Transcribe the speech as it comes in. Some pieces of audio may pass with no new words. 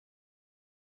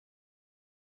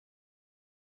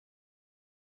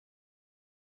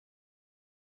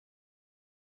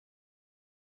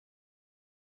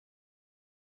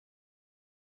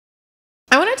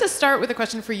I wanted to start with a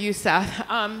question for you, Seth.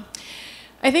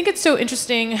 I think it's so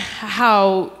interesting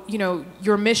how,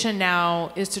 your mission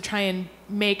now is to try and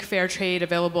make fair trade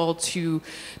available to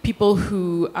people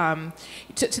who,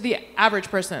 to the average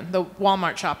person, the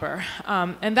Walmart shopper.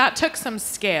 And that took some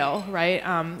scale, right?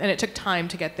 And it took time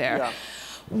to get there. Yeah.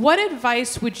 What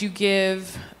advice would you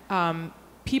give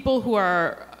people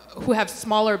who have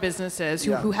smaller businesses,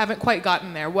 who haven't quite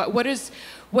gotten there? What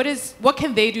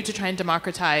can they do to try and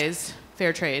democratize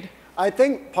fair trade? I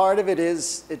think part of it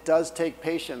is it does take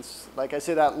patience. Like I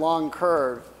say, that long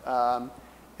curve,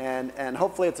 and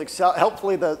hopefully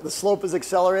hopefully the slope is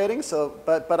accelerating. So,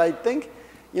 but I think,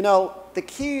 the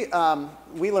key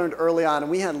we learned early on,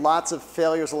 and we had lots of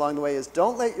failures along the way, is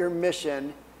don't let your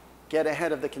mission get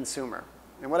ahead of the consumer.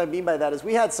 And what I mean by that is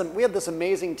we had this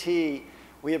amazing tea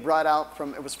we had brought out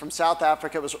it was from South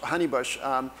Africa, it was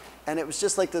honeybush, and it was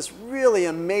just like this really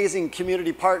amazing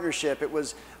community partnership. It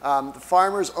was, the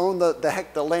farmers owned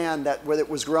the land where it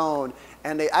was grown,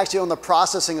 and they actually owned the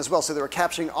processing as well, so they were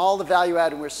capturing all the value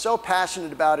add, and we were so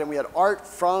passionate about it, and we had art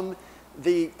from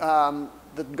the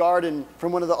garden,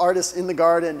 from one of the artists in the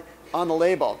garden on the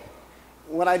label.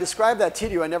 When I described that tea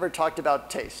to you, I never talked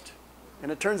about taste,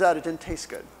 and it turns out it didn't taste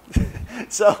good.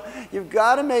 So you've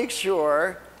got to make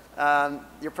sure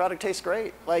your product tastes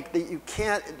great. Like you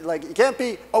can't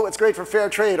be, oh, it's great for fair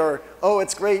trade, or oh,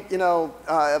 it's great,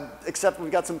 except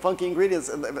we've got some funky ingredients,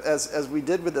 as we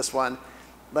did with this one.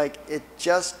 Like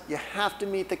you have to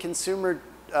meet the consumer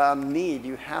need.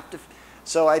 You have to.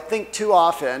 So I think too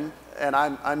often, and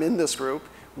I'm in this group,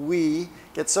 we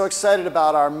get so excited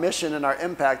about our mission and our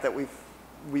impact that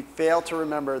we fail to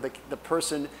remember the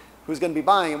person who's going to be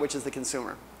buying it, which is the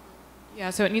consumer. Yeah,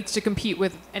 so it needs to compete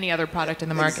with any other product in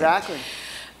the market. Exactly.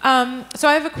 So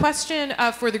I have a question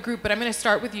for the group, but I'm going to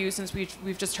start with you since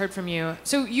we've just heard from you.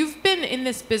 So you've been in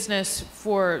this business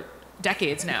for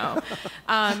decades now.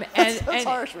 That's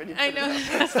harsh when you I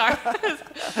know. Sorry.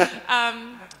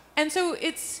 And so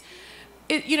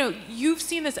you've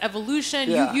seen this evolution.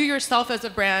 Yeah. You yourself as a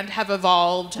brand have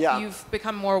evolved. Yeah. You've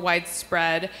become more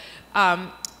widespread.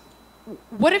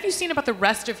 What have you seen about the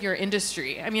rest of your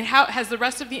industry? I mean, how has the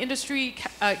rest of the industry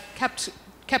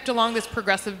kept along this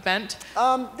progressive bent?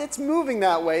 It's moving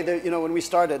that way. When we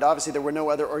started, obviously there were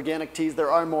no other organic teas. There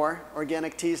are more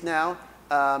organic teas now.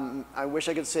 I wish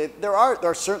I could say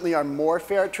there certainly are more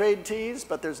fair trade teas,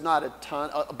 but there's not a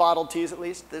ton. Bottled teas, at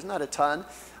least, there's not a ton.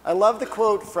 I love the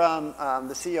quote from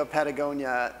the CEO of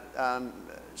Patagonia.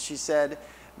 She said,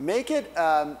 "Make it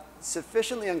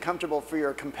sufficiently uncomfortable for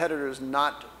your competitors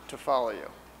not to follow you."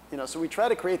 So we try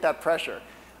to create that pressure.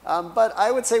 But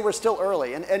I would say we're still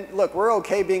early. And look, we're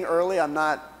okay being early. I'm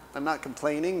not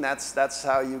complaining. That's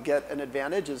how you get an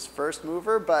advantage, is first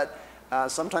mover. But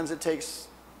sometimes it takes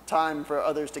time for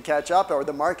others to catch up, or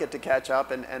the market to catch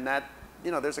up, and that,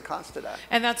 there's a cost to that.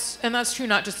 And that's true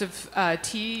not just of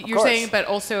tea, you're course. saying, but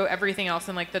also everything else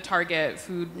in like the Target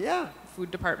food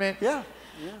department. Yeah.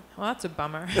 Well, that's a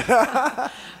bummer.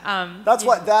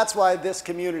 That's why this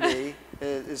community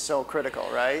is so critical,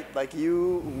 right? Like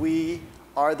we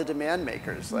are the demand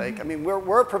makers. Like, I mean,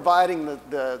 we're providing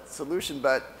the solution,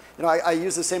 but I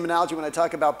use the same analogy when I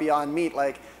talk about Beyond Meat.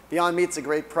 Like, Beyond Meat's a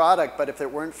great product, but if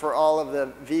it weren't for all of the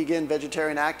vegan,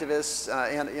 vegetarian activists,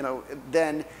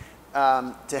 then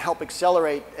to help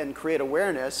accelerate and create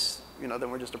awareness, then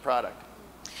we're just a product.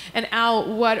 And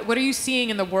Al, what are you seeing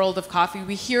in the world of coffee?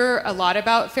 We hear a lot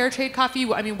about fair trade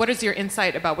coffee. I mean, what is your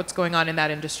insight about what's going on in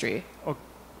that industry? Oh,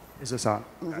 is this on?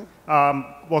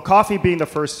 Mm-hmm. Well, coffee being the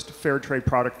first fair trade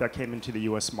product that came into the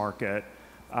U.S. market,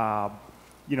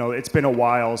 it's been a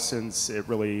while since it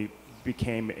really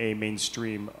became a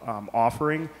mainstream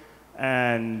offering.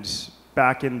 And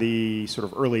back in the sort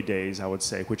of early days, I would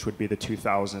say, which would be the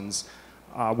 2000s,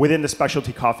 within the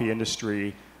specialty coffee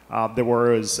industry, there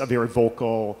was a very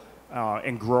vocal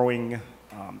and growing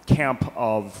camp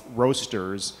of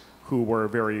roasters who were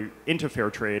very into fair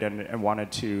trade and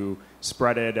wanted to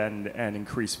spread it and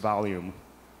increase volume.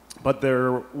 But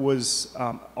there was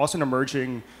also an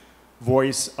emerging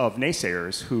voice of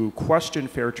naysayers who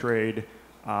questioned fair trade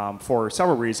for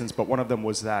several reasons, but one of them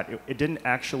was that it didn't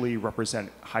actually represent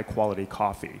high quality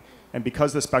coffee. And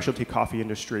because the specialty coffee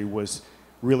industry was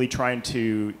really trying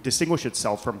to distinguish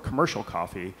itself from commercial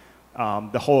coffee,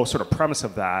 the whole sort of premise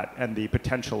of that and the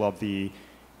potential of the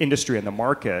industry and the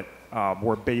market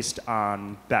were based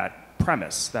on that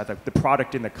premise, that the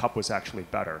product in the cup was actually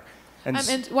better.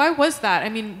 And why was that? I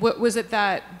mean, was it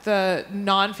that the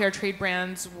non-fair trade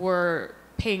brands were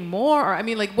paying more? Or, I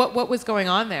mean, like, what was going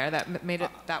on there that made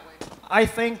it that way? I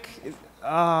think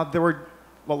there were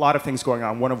a lot of things going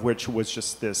on, one of which was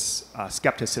just this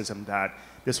skepticism that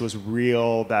this was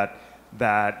real, that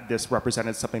this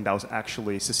represented something that was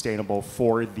actually sustainable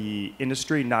for the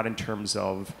industry, not in terms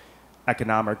of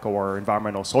economic or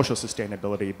environmental social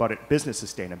sustainability, but business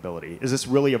sustainability. Is this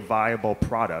really a viable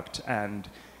product? And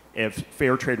if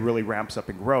fair trade really ramps up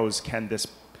and grows, can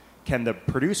the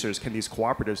producers, can these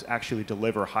cooperatives actually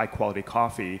deliver high quality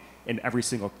coffee in every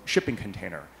single shipping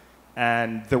container?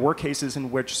 And there were cases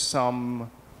in which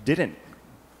some didn't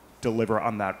deliver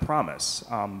on that promise.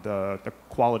 The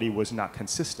quality was not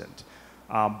consistent.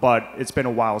 But it's been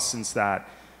a while since that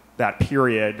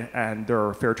period, and there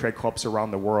are fair trade clubs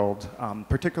around the world,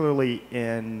 particularly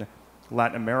in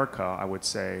Latin America, I would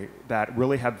say, that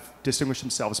really have distinguished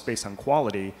themselves based on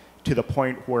quality to the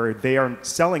point where they are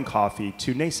selling coffee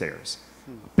to naysayers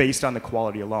based on the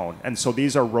quality alone. And so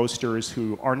these are roasters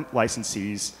who aren't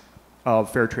licensees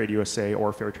of Fair Trade USA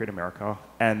or Fair Trade America,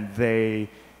 and they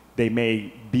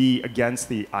may be against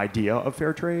the idea of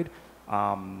fair trade,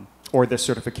 or the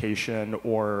certification,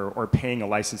 or paying a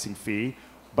licensing fee,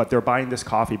 but they're buying this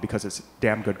coffee because it's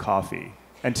damn good coffee.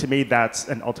 And to me, that's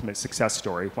an ultimate success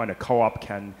story, when a co-op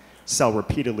can sell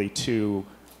repeatedly to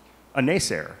a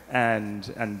naysayer,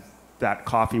 and that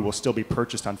coffee will still be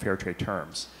purchased on fair trade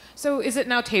terms. So is it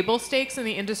now table stakes in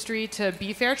the industry to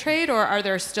be fair trade, or are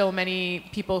there still many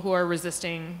people who are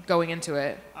resisting going into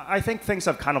it? I think things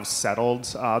have kind of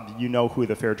settled. You know who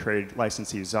the fair trade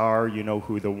licensees are. You know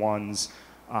who the ones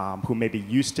who maybe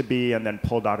used to be and then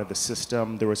pulled out of the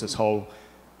system. There was this whole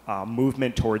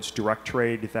movement towards direct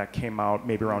trade that came out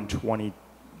maybe around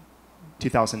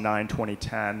 2009,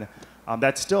 2010.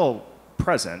 That's still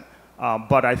present.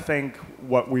 But I think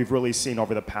what we've really seen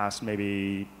over the past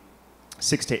maybe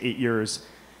 6 to 8 years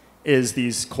is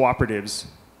these cooperatives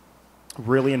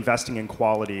really investing in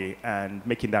quality and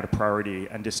making that a priority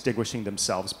and distinguishing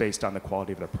themselves based on the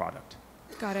quality of their product.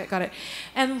 Got it, got it.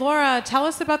 And Laura, tell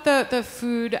us about the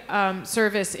food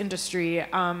service industry.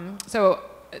 So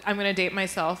I'm going to date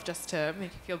myself just to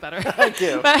make you feel better. Thank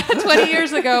you. But 20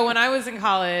 years ago, when I was in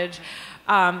college,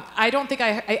 I don't think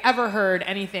I ever heard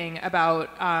anything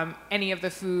about any of the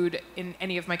food in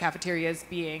any of my cafeterias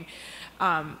being,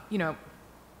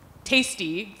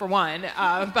 tasty, for one,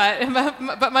 but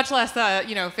much less,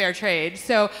 fair trade.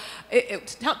 So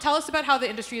tell us about how the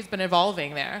industry has been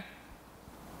evolving there.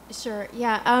 Sure,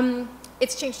 yeah.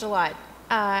 It's changed a lot.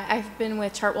 I've been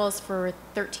with Chartwells for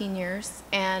 13 years,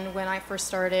 and when I first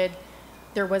started,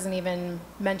 there wasn't even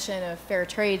mention of fair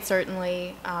trade,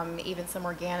 certainly, even some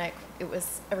organic. It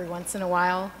was every once in a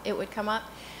while it would come up.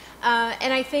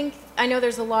 And I know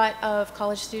there's a lot of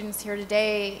college students here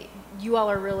today. You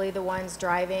all are really the ones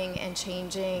driving and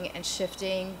changing and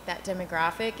shifting that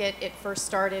demographic. It first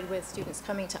started with students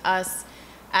coming to us,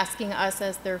 asking us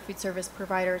as their food service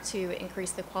provider to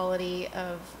increase the quality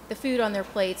of the food on their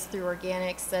plates through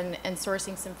organics and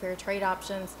sourcing some fair trade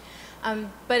options.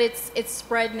 But it's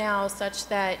spread now such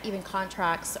that even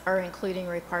contracts are including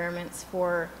requirements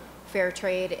for fair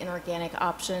trade and organic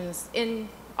options in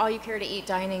all you care to eat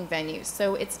dining venues.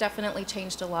 So it's definitely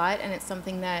changed a lot, and it's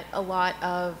something that a lot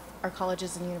of our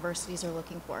colleges and universities are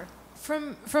looking for.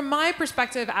 From my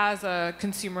perspective as a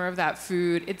consumer of that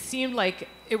food, it seemed like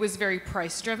it was very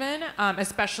price driven,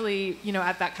 especially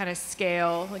at that kind of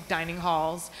scale, like dining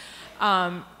halls.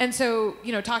 And so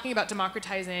talking about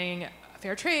democratizing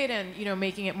fair trade and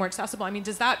making it more accessible,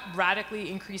 does that radically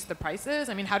increase the prices?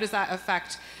 How does that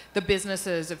affect the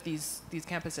businesses of these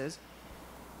campuses?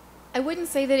 I wouldn't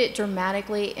say that it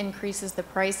dramatically increases the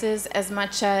prices as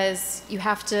much as you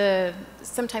have to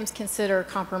sometimes consider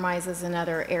compromises in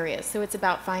other areas. So it's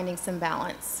about finding some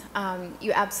balance.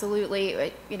 You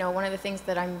absolutely, one of the things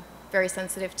that I'm very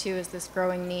sensitive to is this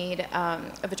growing need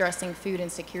of addressing food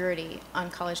insecurity on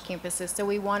college campuses. So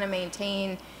we want to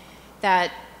maintain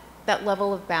that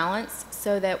level of balance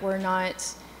so that we're not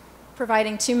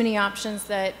providing too many options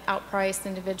that outprice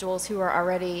individuals who are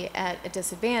already at a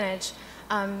disadvantage.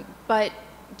 But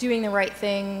doing the right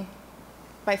thing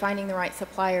by finding the right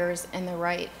suppliers and the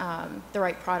right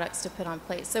products to put on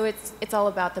plates. So it's all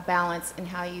about the balance and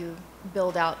how you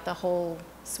build out the whole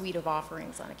suite of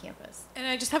offerings on a campus. And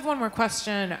I just have one more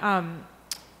question.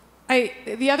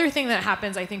 The other thing that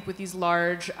happens, I think, with these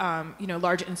large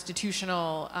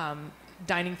institutional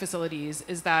dining facilities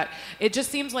is that it just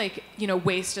seems like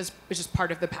waste is just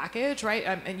part of the package, right?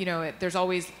 And there's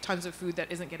always tons of food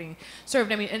that isn't getting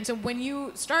served. And so when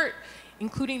you start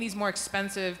including these more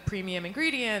expensive premium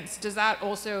ingredients, does that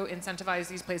also incentivize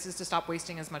these places to stop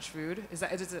wasting as much food? Is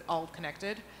it all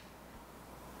connected?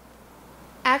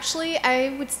 Actually,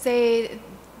 I would say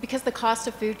because the cost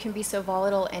of food can be so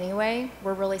volatile anyway,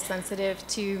 we're really sensitive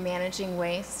to managing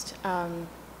waste, and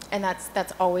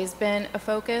that's always been a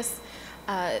focus.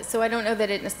 So I don't know that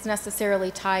it's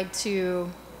necessarily tied to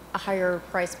a higher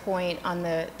price point on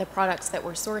the products that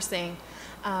we're sourcing.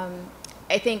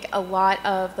 I think a lot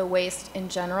of the waste in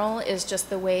general is just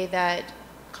the way that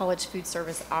college food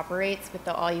service operates with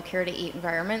the all-you-care-to-eat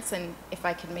environments. And if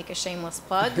I can make a shameless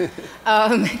plug,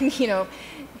 you know,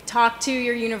 talk to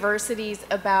your universities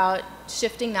about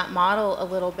shifting that model a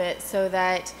little bit so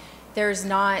that there's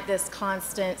not this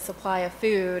constant supply of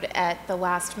food at the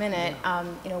last minute.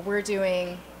 You know, we're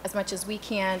doing as much as we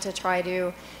can to try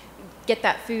to get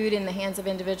that food in the hands of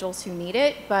individuals who need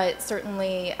it, but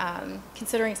certainly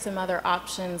considering some other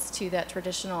options to that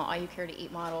traditional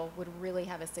all-you-care-to-eat model would really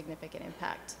have a significant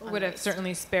impact. Would have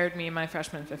certainly spared me my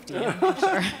freshman 50, I'm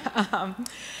sure.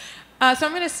 So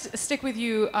I'm going to stick with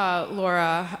you,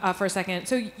 Laura, for a second.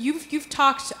 So you've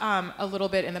talked a little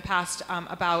bit in the past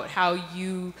about how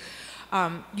you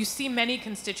see many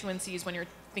constituencies when you're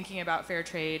thinking about fair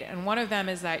trade, and one of them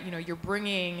is that you're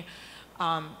bringing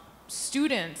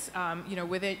students,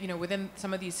 within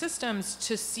some of these systems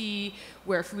to see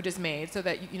where food is made, so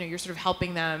that you're sort of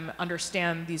helping them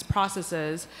understand these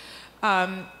processes.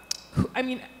 I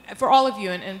mean, for all of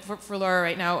you and for Laura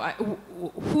right now,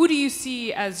 who do you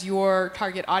see as your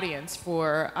target audience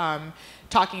for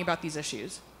talking about these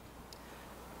issues?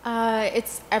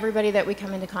 It's everybody that we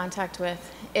come into contact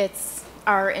with. It's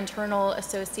our internal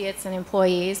associates and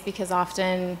employees, because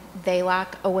often they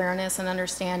lack awareness and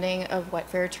understanding of what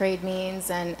fair trade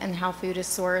means and how food is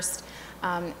sourced.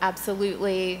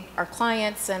 Absolutely our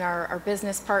clients and our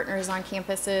business partners on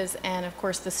campuses, and of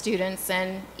course the students,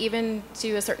 and even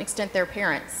to a certain extent their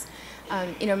parents.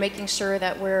 Making sure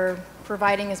that we're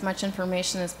providing as much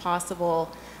information as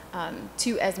possible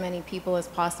to as many people as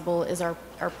possible is our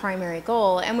primary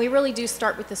goal. And we really do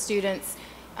start with the students.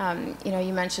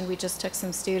 You mentioned we just took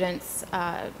some students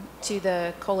to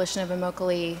the Coalition of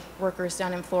Immokalee Workers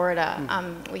down in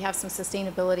Florida. We have some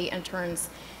sustainability interns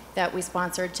that we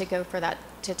sponsored to go for that,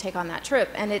 to take on that trip.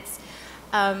 And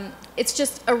it's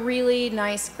just a really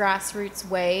nice grassroots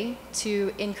way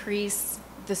to increase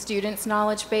the students'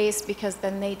 knowledge base, because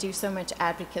then they do so much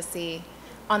advocacy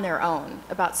on their own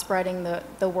about spreading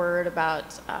the word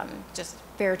about just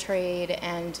fair trade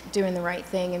and doing the right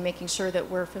thing and making sure that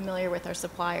we're familiar with our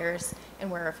suppliers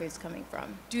and where our food's coming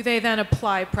from. Do they then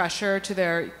apply pressure to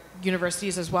their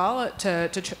universities as well to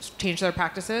change their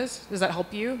practices? Does that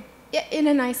help you? Yeah, in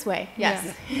a nice way,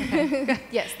 yes. Yeah. Okay.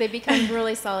 Yes, they become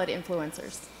really solid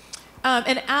influencers.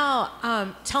 And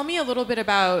Al, tell me a little bit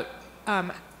about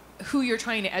who you're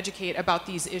trying to educate about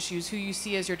these issues, who you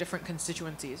see as your different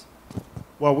constituencies.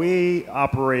 Well, we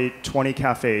operate 20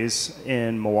 cafes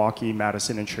in Milwaukee,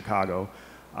 Madison, and Chicago.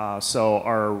 So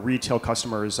our retail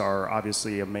customers are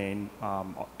obviously a main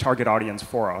target audience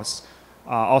for us.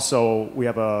 Also, we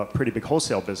have a pretty big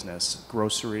wholesale business,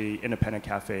 grocery, independent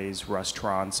cafes,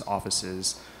 restaurants,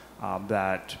 offices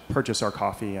that purchase our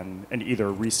coffee and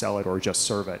either resell it or just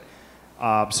serve it.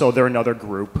 So they're another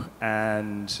group,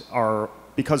 and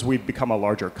because we've become a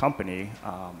larger company,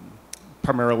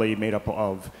 primarily made up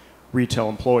of retail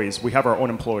employees, we have our own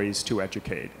employees to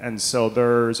educate. And so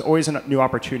there's always a new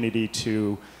opportunity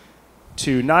to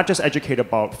not just educate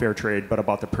about fair trade, but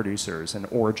about the producers and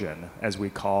origin, as we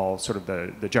call sort of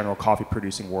the general coffee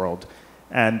producing world.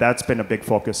 And that's been a big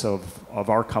focus of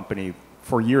our company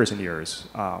for years and years,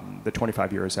 the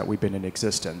 25 years that we've been in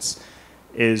existence,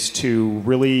 is to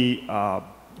really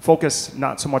focus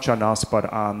not so much on us,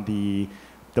 but on the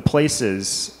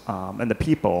places and the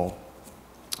people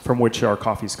from which our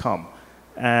coffees come.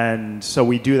 And so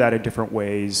we do that in different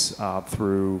ways,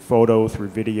 through photo, through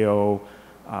video.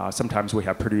 Sometimes we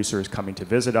have producers coming to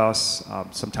visit us.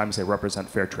 Sometimes they represent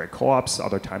fair trade co-ops,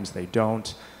 other times they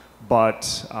don't.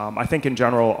 But I think in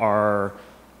general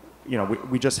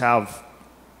we just have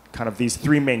kind of these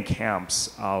three main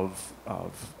camps of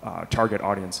target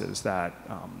audiences that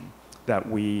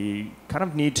we kind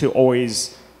of need to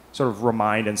always sort of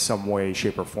remind in some way,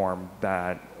 shape, or form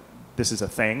that this is a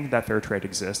thing, that fair trade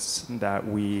exists, and that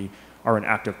we are an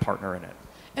active partner in it.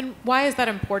 And why is that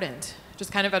important?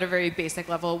 Just kind of at a very basic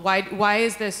level, why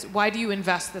do you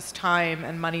invest this time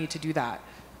and money to do that?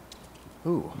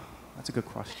 Ooh, that's a good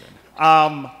question.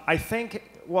 I think,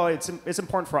 well, it's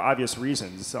important for obvious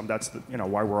reasons. That's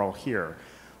why we're all here,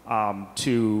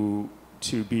 to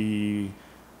be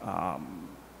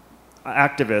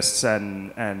activists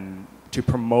and to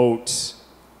promote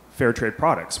fair trade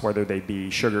products, whether they be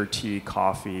sugar, tea,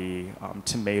 coffee,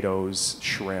 tomatoes,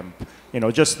 shrimp.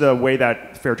 Just the way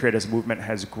that fair trade as a movement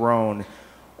has grown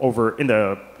in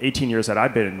the 18 years that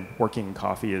I've been working in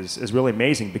coffee is really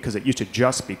amazing, because it used to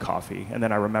just be coffee. And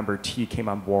then I remember tea came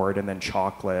on board, and then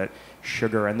chocolate,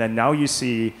 sugar, and then now you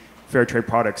see fair trade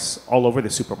products all over the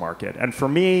supermarket. And for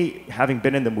me, having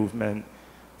been in the movement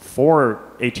for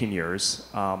 18 years,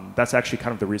 that's actually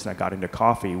kind of the reason I got into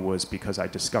coffee, was because I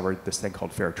discovered this thing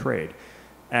called fair trade.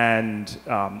 And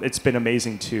it's been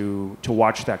amazing to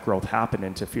watch that growth happen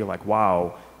and to feel like,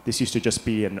 wow, this used to just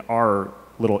be in our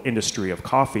little industry of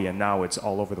coffee, and now it's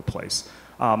all over the place.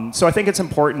 So I think it's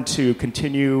important to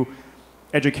continue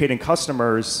educating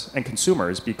customers and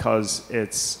consumers, because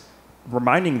it's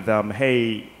reminding them,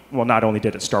 hey, well, not only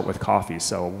did it start with coffee,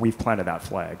 so we've planted that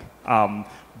flag,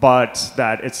 but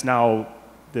that it's now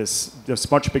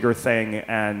this much bigger thing,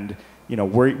 and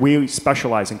we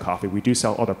specialize in coffee. We do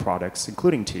sell other products,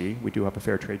 including tea. We do have a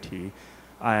fair trade tea,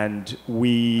 and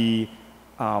we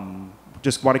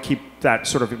just want to keep that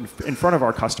sort of in front of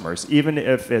our customers, even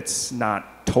if it's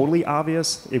not totally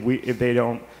obvious, if they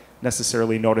don't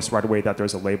necessarily notice right away that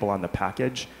there's a label on the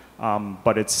package,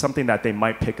 but it's something that they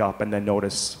might pick up and then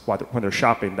notice when they're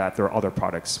shopping that there are other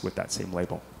products with that same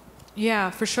label. Yeah,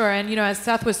 for sure. And as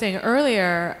Seth was saying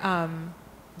earlier,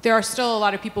 there are still a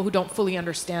lot of people who don't fully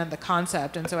understand the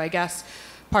concept, and so I guess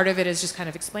part of it is just kind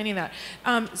of explaining that.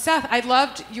 Seth, I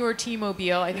loved your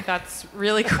T-mobile. I think that's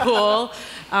really cool,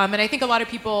 and I think a lot of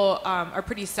people are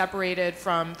pretty separated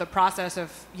from the process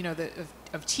of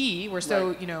of tea. We're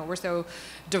so right. We're so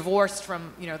divorced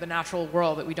from the natural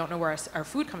world that we don't know where our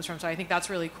food comes from. So I think that's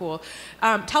really cool.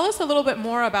 Tell us a little bit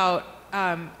more about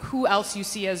who else you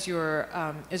see as your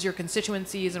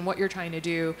constituencies and what you're trying to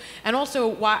do, and also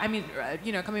why. I mean,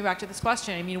 coming back to this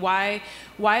question, I mean, why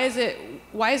is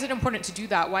it important to do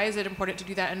that? Why is it important to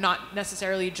do that and not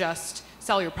necessarily just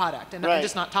sell your product and right.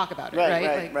 just not talk about it?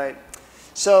 Right.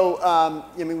 So,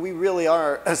 I mean, we really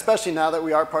are, especially now that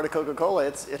we are part of Coca-Cola,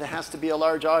 it has to be a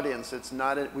large audience. It's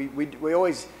not, we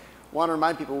always want to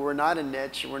remind people we're not a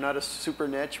niche, we're not a super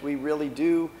niche. We really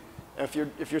do, if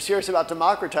you're serious about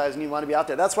democratizing, you want to be out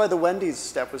there. That's why the Wendy's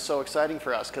step was so exciting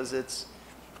for us, because it's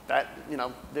that,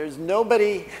 there's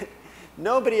nobody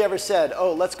ever said,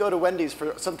 oh, let's go to Wendy's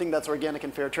for something that's organic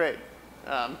and fair trade.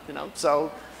 So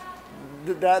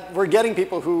that we're getting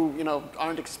people who,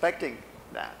 aren't expecting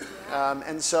that.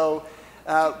 And so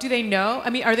do they know? I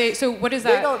mean, are they, so what is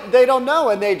that? They don't know,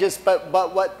 and they just, but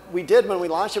what we did when we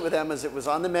launched it with them is it was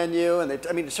on the menu, and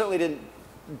it certainly didn't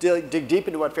dig deep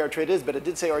into what fair trade is, but it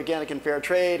did say organic and fair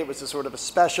trade. It was a sort of a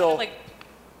special. Like,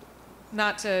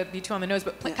 not to be too on the nose,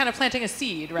 but kind of planting a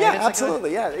seed, right? Yeah, it's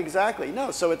absolutely, yeah, exactly.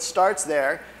 No, so it starts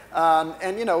there.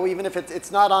 And even if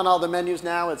it's not on all the menus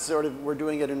now, it's sort of, we're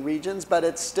doing it in regions, but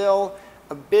it's still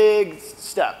a big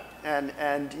step.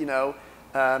 And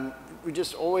we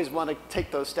just always want to take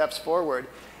those steps forward.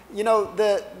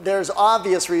 There's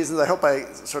obvious reasons. I hope I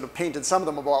sort of painted some of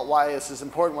them about why this is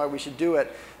important, why we should do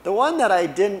it. The one that I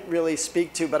didn't really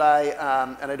speak to, but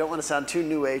and I don't want to sound too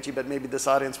new agey, but maybe this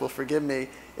audience will forgive me,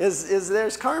 is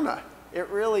there's karma. It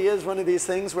really is one of these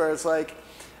things where it's like,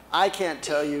 I can't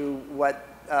tell you what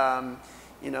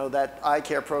that eye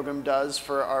care program does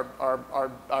for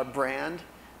our brand.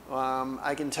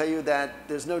 I can tell you that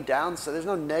there's no downside, there's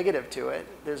no negative to it.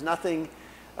 There's nothing,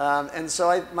 and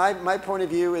so my point of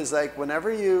view is like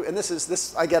whenever you, and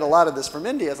I get a lot of this from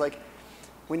India, is like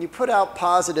when you put out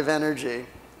positive energy,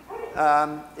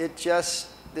 it just,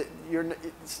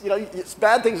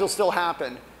 bad things will still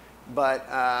happen, but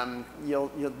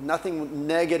nothing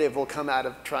negative will come out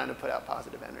of trying to put out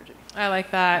positive energy. I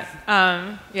like that.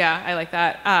 Yeah, I like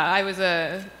that. I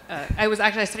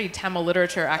studied Tamil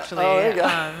literature actually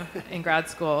in grad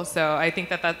school, so I think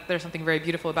that there's something very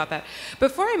beautiful about that.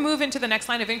 Before I move into the next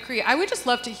line of inquiry, I would just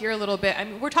love to hear a little bit. I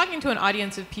mean, we're talking to an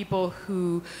audience of people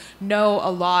who know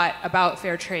a lot about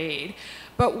fair trade,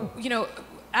 but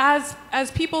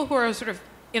as people who are sort of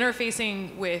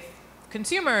interfacing with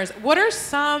consumers, what are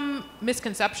some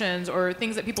misconceptions or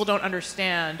things that people don't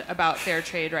understand about fair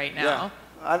trade right now? Yeah.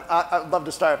 I'd love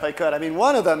to start if I could. I mean,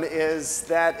 one of them is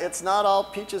that it's not all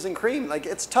peaches and cream. Like,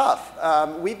 it's tough.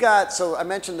 We've got, so I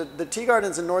mentioned the tea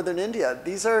gardens in northern India.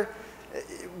 These are,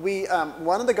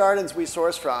 one of the gardens we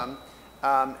sourced from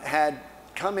had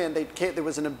come in, there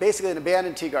was basically an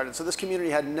abandoned tea garden. So this community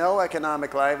had no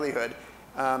economic livelihood.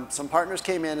 Some partners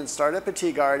came in and started up a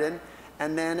tea garden,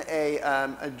 and then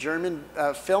a German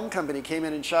film company came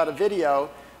in and shot a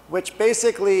video which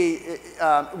basically,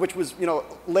 which was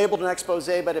labeled an expose,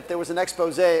 but if there was an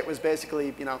expose, it was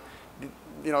basically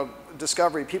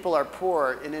discovery. People are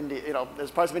poor in India.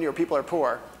 There's parts of India where people are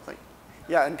poor. Like,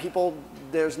 yeah, and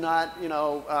there's not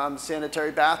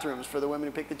sanitary bathrooms for the women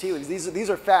who pick the tea leaves. These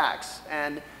are facts,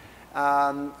 and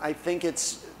I think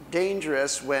it's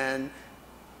dangerous when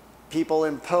people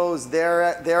impose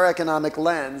their economic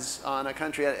lens on a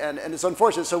country, and it's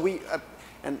unfortunate. So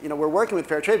And we're working with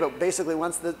fair trade, but basically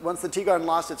once the Tea Garden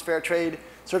lost its fair trade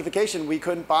certification, we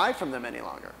couldn't buy from them any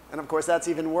longer. And of course, that's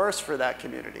even worse for that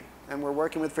community. And we're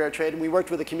working with fair trade, and we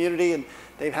worked with the community, and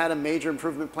they've had a major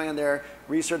improvement plan there.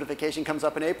 Recertification comes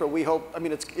up in April. We hope, I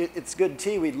mean, it's good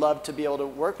tea. We'd love to be able to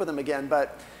work with them again,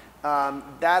 but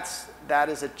that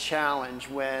is a challenge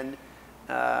when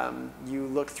you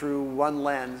look through one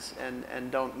lens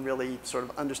and don't really sort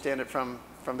of understand it from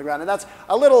the ground. And that's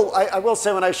a little, I will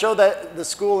say, when I show the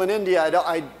school in India,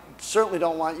 I certainly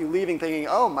don't want you leaving thinking,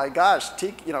 oh my gosh,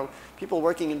 people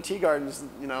working in tea gardens,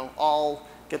 all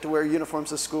get to wear uniforms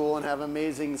to school and have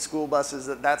amazing school buses.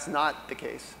 That's not the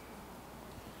case.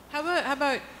 How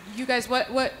about you guys?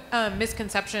 What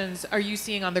misconceptions are you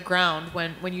seeing on the ground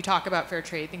when you talk about fair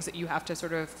trade? Things that you have to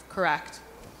sort of correct.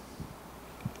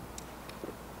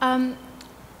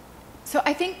 So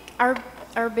I think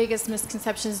our biggest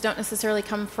misconceptions don't necessarily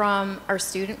come from our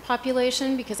student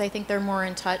population, because I think they're more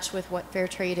in touch with what fair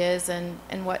trade is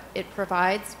and what it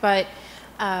provides. But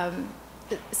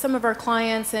some of our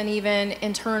clients, and even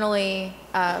internally,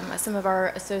 some of our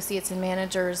associates and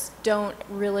managers don't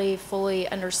really fully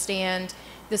understand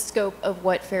the scope of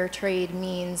what fair trade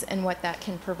means and what that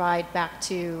can provide back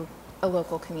to a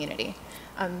local community.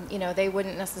 They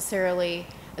wouldn't necessarily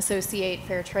associate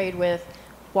fair trade with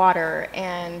water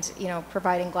and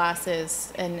providing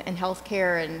glasses and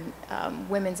healthcare and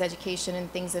women's education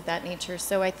and things of that nature.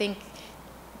 So I think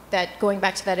that going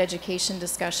back to that education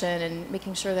discussion and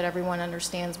making sure that everyone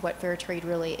understands what fair trade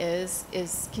really is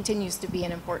continues to be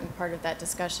an important part of that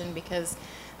discussion, because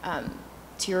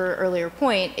to your earlier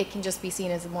point, it can just be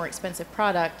seen as a more expensive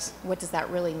product. What does that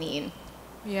really mean?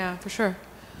 Yeah, for sure.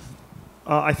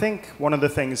 I think one of the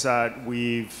things that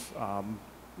we've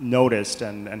noticed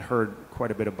and heard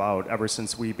quite a bit about ever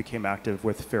since we became active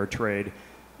with fair trade,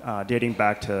 dating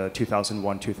back to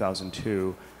 2001,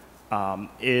 2002,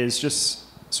 is just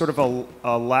sort of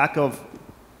a lack of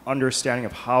understanding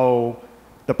of how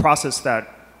the process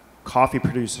that coffee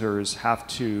producers have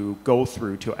to go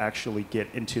through to actually get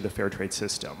into the fair trade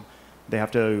system. They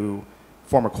have to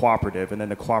form a cooperative, and then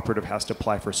the cooperative has to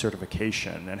apply for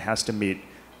certification and has to meet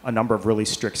a number of really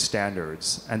strict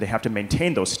standards, and they have to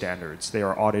maintain those standards. They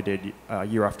are audited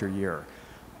year after year.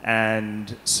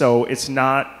 And so it's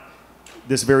not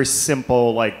this very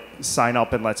simple, like, sign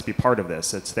up and let's be part of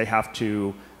this. They have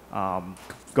to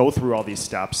go through all these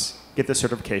steps, get the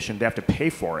certification, they have to pay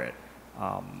for it.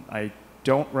 I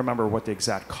don't remember what the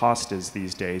exact cost is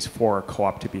these days for a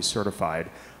co-op to be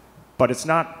certified, but it's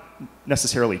not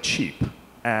necessarily cheap.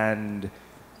 And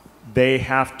they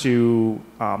have to,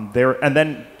 and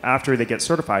then after they get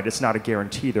certified, it's not a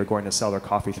guarantee they're going to sell their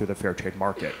coffee through the fair trade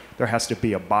market. There has to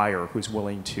be a buyer who's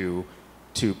willing to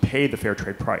pay the fair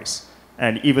trade price.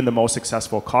 And even the most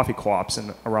successful coffee co-ops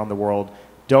around the world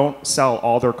don't sell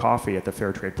all their coffee at the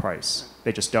fair trade price.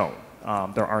 They just don't.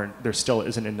 There still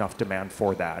isn't enough demand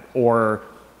for that. Or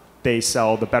they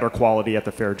sell the better quality at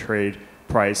the fair trade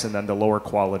price, and then the lower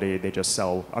quality they just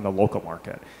sell on the local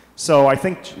market. So I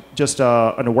think just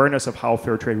an awareness of how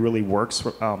fair trade really works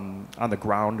on the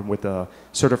ground with the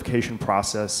certification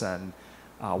process and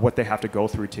what they have to go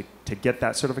through to get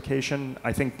that certification,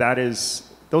 I think those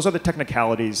are the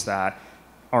technicalities that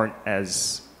aren't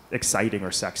as exciting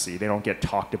or sexy. They don't get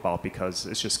talked about because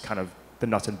it's just kind of the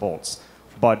nuts and bolts.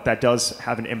 But that does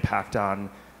have an impact on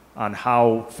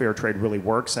how fair trade really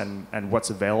works and what's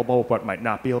available, what might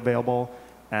not be available,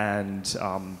 and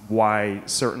why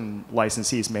certain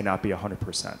licensees may not be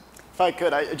 100%. If I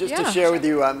could, just to share with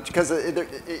you, because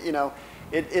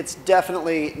it's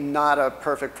definitely not a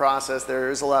perfect process. There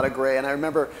is a lot of gray. And I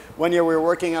remember one year we were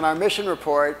working on our mission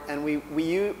report, and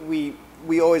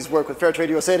we always work with Fair Trade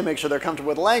USA to make sure they're comfortable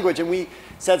with the language. And we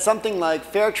said something like,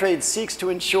 fair trade seeks to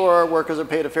ensure workers are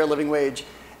paid a fair living wage.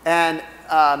 And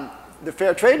the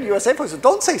Fair Trade USA folks said,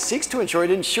 don't say seeks to ensure,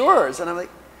 it ensures. And I'm like,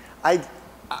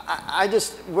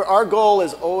 our goal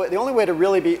is always, the only way to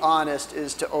really be honest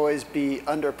is to always be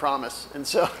under promise. And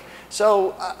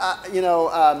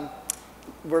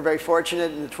we're very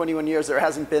fortunate in the 21 years there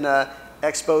hasn't been a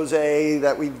expose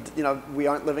that we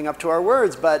aren't living up to our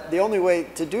words, but the only way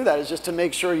to do that is just to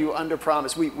make sure you under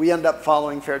promise. We end up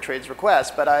following Fair Trade's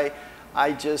request, but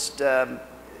I just am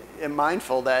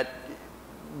mindful that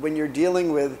when you're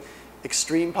dealing with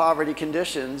extreme poverty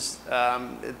conditions,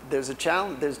 there's a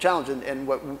challenge, and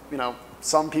what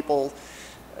some people,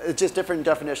 it's just different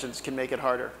definitions can make it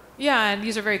harder. Yeah, and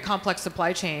these are very complex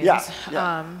supply chains.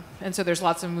 Yeah. And so there's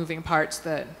lots of moving parts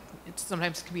that it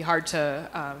sometimes can be hard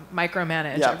to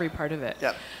micromanage every part of it.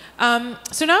 Yeah.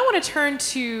 So now I want to turn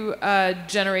to a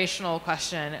generational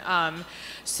question.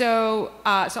 So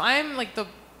I'm like the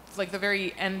like the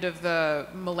very end of the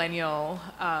millennial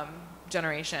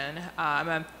generation.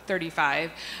 I'm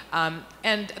 35,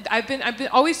 and I've been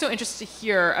always so interested to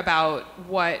hear about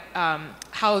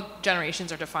how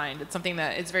generations are defined. It's something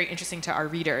that is very interesting to our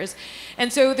readers,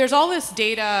 and so there's all this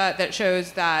data that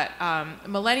shows that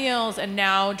millennials and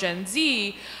now Gen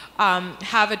Z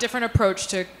have a different approach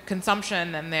to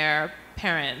consumption than their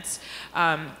parents.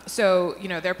 So,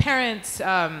 their parents,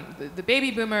 the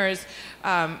baby boomers,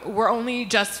 were only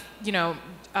just,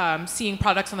 seeing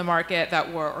products on the market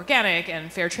that were organic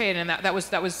and fair trade, and that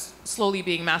was slowly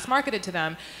being mass marketed to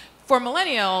them. For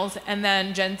millennials and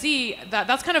then Gen Z,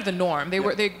 that's kind of the norm.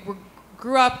 They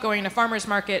grew up going to farmers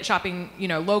market, shopping,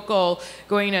 local,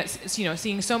 going to,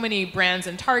 seeing so many brands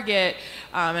in Target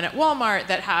and at Walmart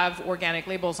that have organic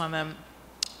labels on them.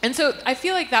 And so I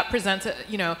feel like that presents,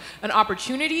 an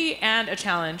opportunity and a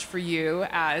challenge for you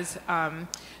as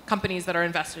companies that are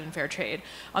invested in fair trade.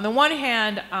 On the one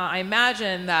hand, I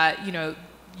imagine that,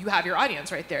 you have your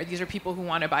audience right there. These are people who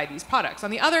want to buy these products.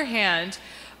 On the other hand,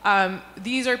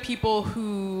 these are people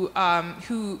who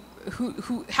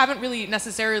haven't really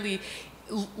necessarily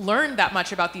learned that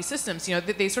much about these systems.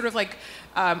 They sort of like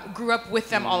grew up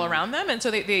with them all around them, and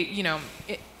so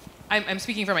I'm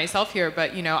speaking for myself here,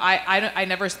 but I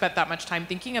never spent that much time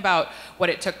thinking about what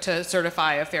it took to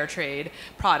certify a fair trade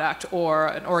product or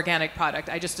an organic product.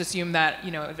 I just assumed that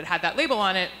if it had that label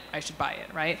on it, I should buy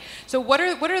it, right? So what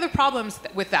are the problems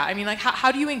with that? I mean, like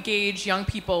how do you engage young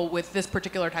people with this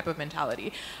particular type of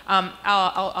mentality?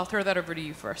 I'll throw that over to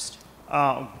you first.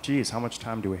 Geez, how much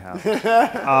time do we have?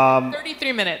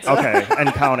 33 minutes. Okay, and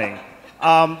counting.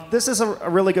 This is a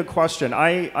really good question.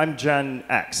 I'm Gen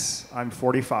X. I'm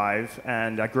 45,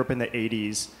 and I grew up in the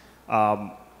 80s.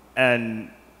 And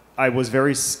I was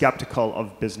very skeptical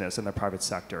of business in the private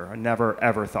sector. I never,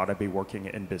 ever thought I'd be working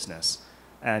in business.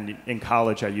 And in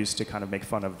college, I used to kind of make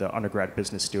fun of the undergrad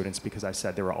business students because I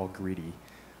said they were all greedy.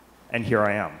 And here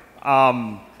I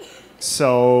am.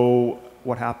 So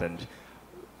what happened?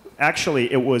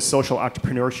 Actually, it was social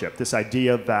entrepreneurship, this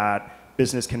idea that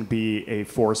business can be a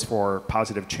force for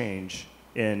positive change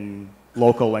in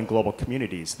local and global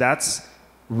communities. That's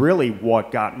really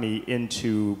what got me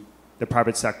into the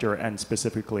private sector and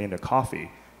specifically into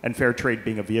coffee, and fair trade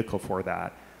being a vehicle for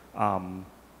that.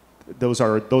 Those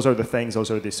are the things,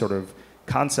 those are the sort of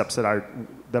concepts that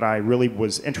I really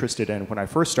was interested in when I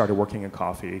first started working in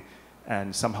coffee,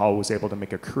 and somehow was able to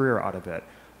make a career out of it.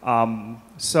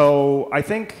 So I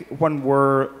think when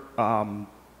we're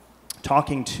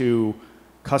talking to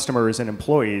customers and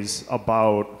employees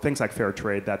about things like fair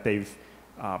trade that they've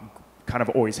kind of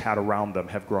always had around them,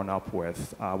 have grown up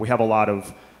with. We have a lot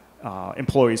of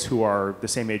employees who are the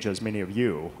same age as many of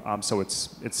you, so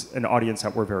it's an audience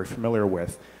that we're very familiar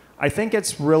with. I think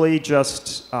it's really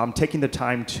just taking the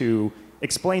time to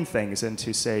explain things and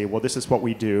to say, well, this is what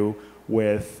we do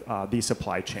with these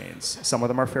supply chains. Some of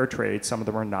them are fair trade, some of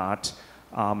them are not.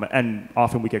 And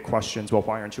often we get questions, well,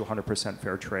 why aren't you 100%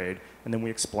 fair trade? And then we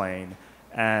explain.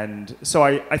 And so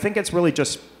I think it's really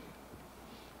just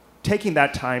taking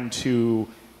that time to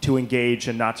engage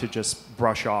and not to just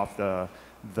brush off the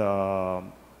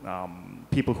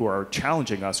people who are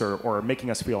challenging us or making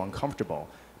us feel uncomfortable,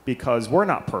 because we're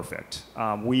not perfect.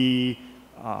 We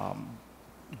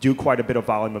do quite a bit of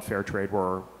volume of fair trade.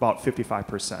 We're about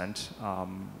 55%,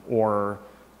 or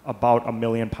about 1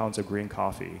 million pounds of green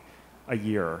coffee a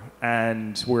year.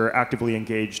 And we're actively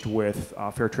engaged with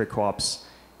fair trade co-ops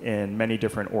in many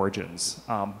different origins.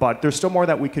 But there's still more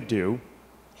that we could do.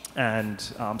 And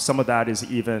some of that is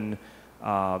even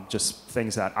just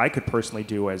things that I could personally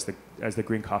do as the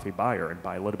green coffee buyer, and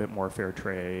buy a little bit more fair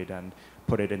trade and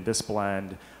put it in this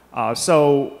blend.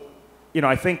 So,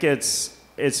 I think it's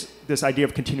this idea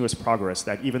of continuous progress,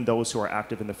 that even those who are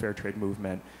active in the fair trade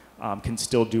movement can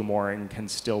still do more and can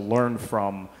still learn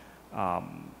from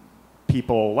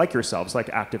people like yourselves, like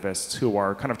activists who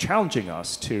are kind of challenging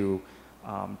us to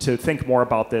think more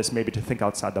about this, maybe to think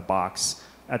outside the box.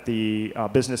 At the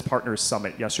Business Partners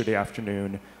Summit yesterday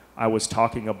afternoon, I was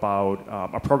talking about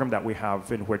a program that we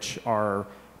have in which our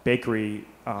bakery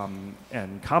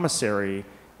and commissary,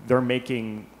 they're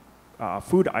making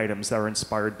food items that are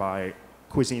inspired by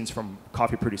cuisines from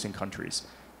coffee-producing countries.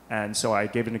 And so I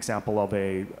gave an example of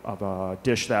a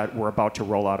dish that we're about to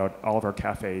roll out at all of our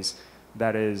cafes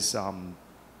that is a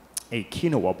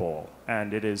quinoa bowl,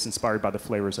 and it is inspired by the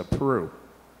flavors of Peru.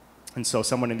 And so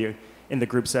someone in the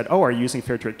group said, "Oh, are you using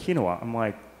fair trade quinoa?" I'm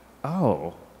like,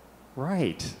 "Oh,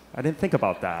 right. I didn't think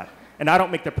about that." And I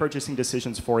don't make the purchasing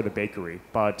decisions for the bakery,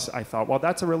 but I thought, well,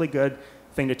 that's a really good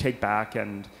thing to take back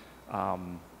and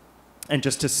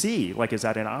just to see, like, is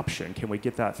that an option? Can we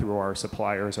get that through our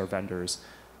suppliers, our vendors?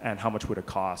 and how much would it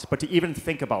cost. But to even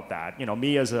think about that,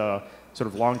 me as a sort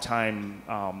of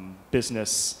longtime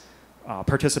business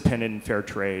participant in fair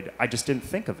trade, I just didn't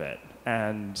think of it,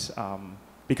 and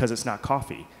because it's not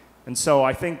coffee. And so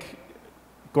I think,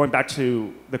 going back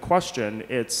to the question,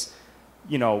 it's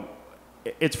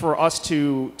for us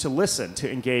to listen,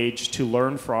 to engage, to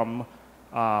learn from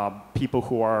people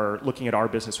who are looking at our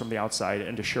business from the outside,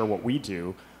 and to share what we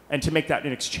do, and to make that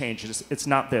an exchange. It's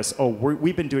not this,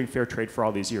 we've been doing fair trade for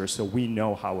all these years, so we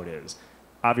know how it is.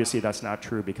 Obviously, that's not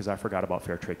true, because I forgot about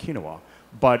fair trade quinoa.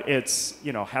 But it's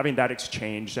having that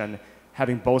exchange and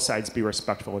having both sides be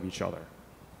respectful of each other.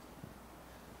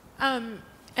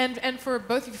 And for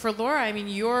both of you, for Laura, I mean,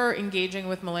 you're engaging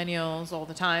with millennials all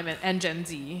the time, and Gen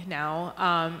Z now.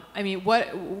 I mean,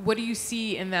 what do you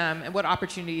see in them, and what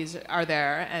opportunities are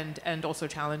there, and also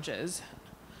challenges?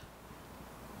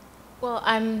 Well,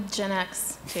 I'm Gen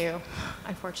X too,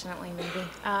 unfortunately, maybe.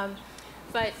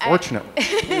 But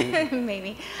Fortunately.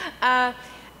 maybe.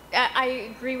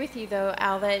 I agree with you, though,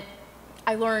 Al, that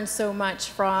I learned so much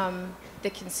from the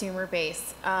consumer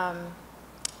base.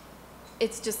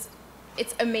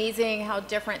 It's amazing how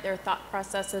different their thought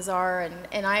processes are,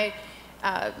 and I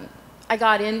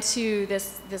got into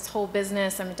this whole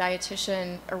business. I'm a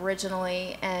dietitian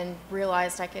originally, and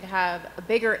realized I could have a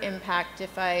bigger impact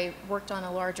if I worked on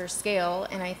a larger scale,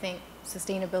 and I think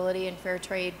sustainability and fair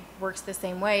trade works the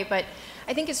same way, but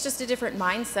I think it's just a different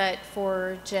mindset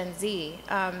for Gen Z.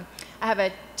 I have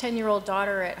a 10-year-old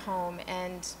daughter at home,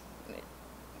 and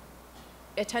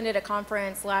attended a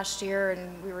conference last year,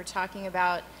 and we were talking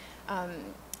about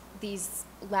these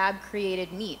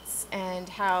lab-created meats, and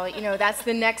how that's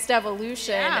the next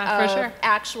evolution of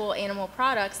actual animal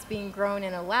products being grown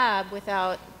in a lab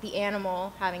without the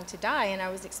animal having to die. And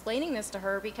I was explaining this to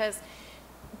her because,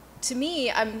 to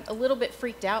me, I'm a little bit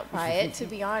freaked out by it, to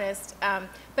be honest. But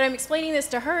I'm explaining this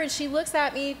to her, and she looks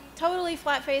at me totally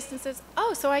flat-faced and says,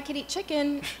 "Oh, so I could eat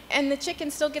chicken, and the chicken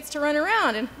still gets to run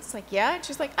around?" And it's like, "Yeah." And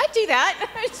she's like, "I'd do that."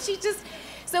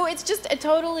 So it's just a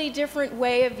totally different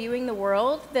way of viewing the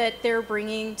world that they're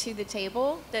bringing to the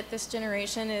table, that this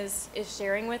generation is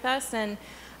sharing with us. And,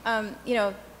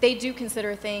 they do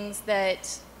consider things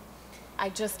that I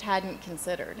just hadn't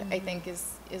considered, I think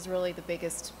is really the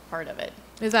biggest part of it.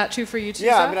 Is that true for you too,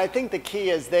 Yeah, Seth? I mean, I think the key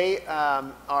is they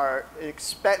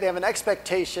they have an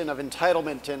expectation of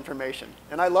entitlement to information.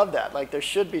 And I love that. Like, there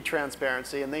should be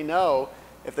transparency, and they know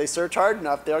if they search hard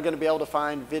enough, they're going to be able to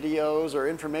find videos or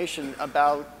information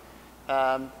about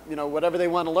whatever they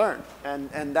want to learn.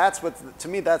 And that's what, to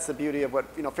me, that's the beauty of what,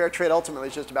 fair trade ultimately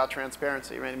is just about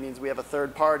transparency, right? It means we have a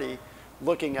third party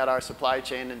looking at our supply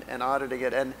chain and auditing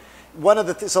it. And one of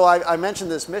the so I mentioned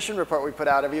this mission report we put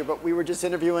out of you, but we were just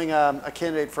interviewing a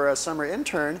candidate for a summer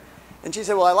intern, and she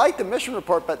said, "Well, I like the mission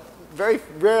report, but very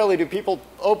rarely do people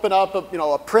open up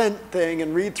a print thing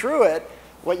and read through it.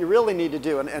 What you really need to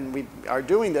do," and we are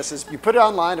doing this, is you put it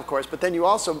online, of course, but then you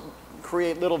also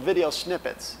create little video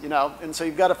snippets, and so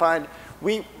you've got to find,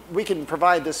 we can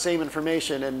provide this same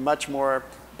information in much more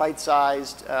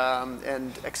bite-sized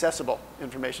and accessible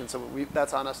information, so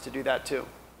that's on us to do that too.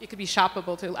 It could be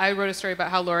shoppable too. I wrote a story about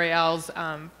how L'Oreal's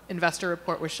investor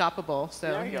report was shoppable, so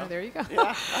there you go.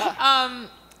 Yeah.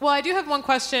 Well, I do have one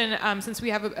question, since we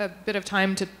have a bit of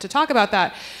time to talk about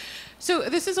that. So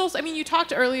this is also, I mean, you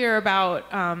talked earlier about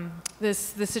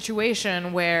this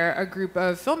situation where a group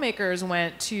of filmmakers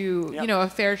went to, a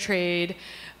fair trade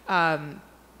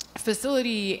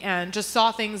facility and just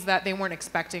saw things that they weren't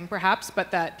expecting, perhaps,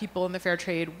 but that people in the fair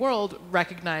trade world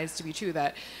recognized to be true.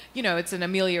 That, it's an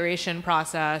amelioration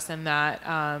process, and that,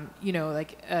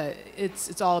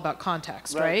 it's all about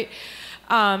context, right?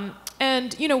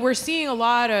 And we're seeing a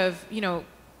lot of,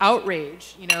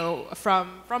 outrage,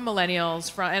 from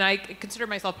millennials, and I consider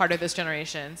myself part of this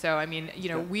generation. So I mean,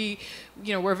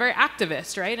 we're very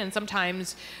activist, right? And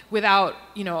sometimes without,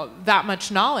 that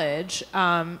much knowledge,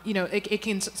 it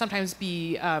can sometimes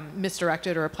be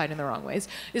misdirected or applied in the wrong ways.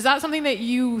 Is that something that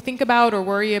you think about or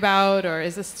worry about, or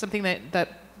is this something that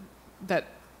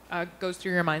goes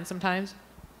through your mind sometimes?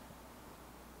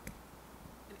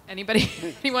 Anybody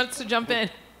who wants to jump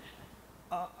in?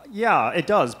 Yeah, it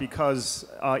does, because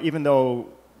even though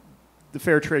the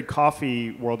fair trade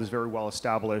coffee world is very well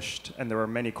established and there are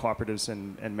many cooperatives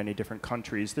in many different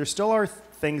countries, there still are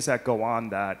things that go on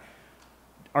that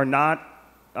are not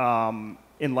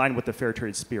in line with the fair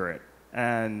trade spirit.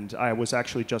 And I was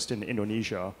actually just in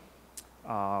Indonesia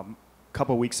a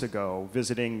couple weeks ago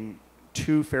visiting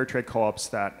 2 fair trade co-ops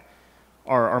that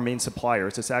are our main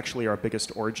suppliers. It's actually our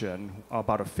biggest origin.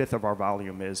 About 1/5 of our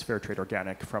volume is fair trade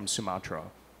organic from Sumatra.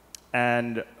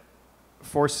 And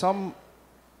for some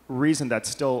reason that's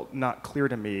still not clear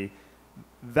to me,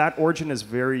 that origin is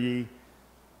very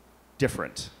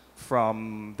different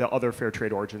from the other fair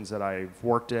trade origins that I've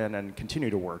worked in and continue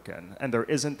to work in. And there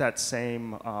isn't that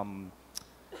same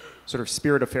sort of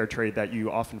spirit of fair trade that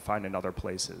you often find in other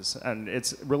places. And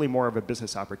it's really more of a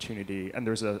business opportunity. And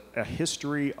there's a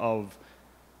history of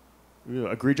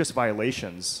egregious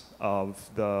violations of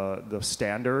the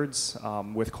standards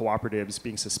with cooperatives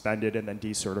being suspended and then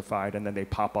decertified, and then they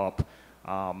pop up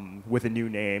with a new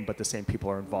name, but the same people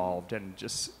are involved, and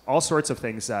just all sorts of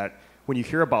things that when you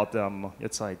hear about them,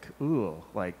 it's like, ooh,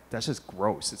 like that's just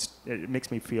gross. It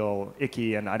makes me feel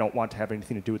icky, and I don't want to have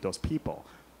anything to do with those people.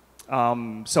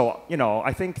 So, you know,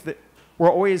 I think that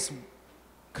we're always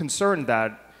concerned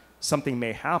that something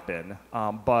may happen,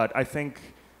 but I think,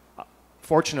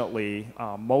 fortunately,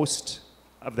 most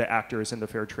of the actors in the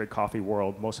fair trade coffee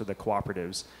world, most of the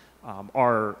cooperatives,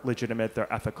 are legitimate,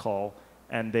 they're ethical,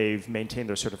 and they've maintained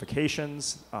their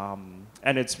certifications.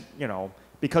 And it's, you know,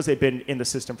 because they've been in the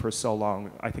system for so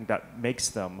long, I think that makes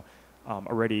them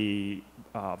already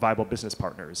viable business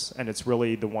partners. And it's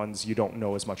really the ones you don't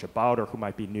know as much about or who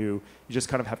might be new. You just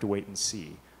kind of have to wait and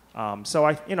see.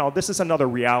 So you know, this is another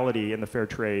reality in the fair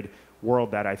trade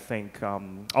world that I think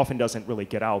often doesn't really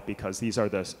get out, because these are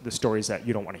the stories that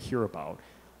you don't want to hear about.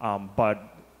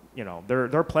 But you know,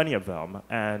 there are plenty of them,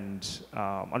 and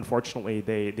unfortunately,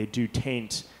 they do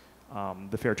taint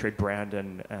the fair trade brand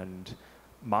and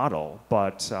model.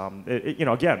 But you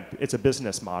know, again, it's a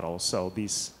business model, so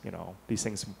these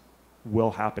things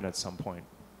will happen at some point.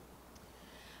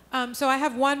 So I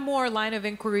have one more line of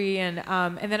inquiry, and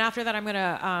then after that, I'm going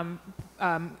to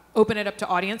open it up to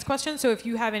audience questions. So if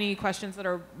you have any questions that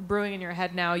are brewing in your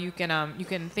head now, you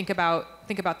can think about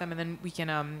them, and then we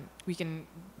can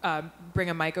bring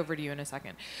a mic over to you in a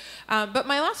second. But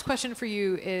my last question for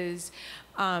you is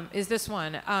this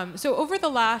one. So over the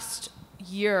last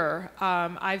year,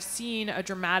 I've seen a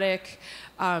dramatic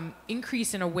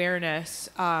increase in awareness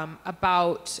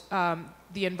about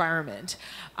the environment.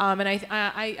 And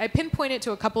I pinpointed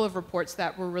to a couple of reports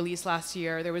that were released last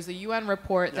year. There was a UN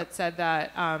report that said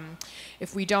that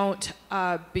if we don't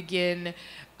begin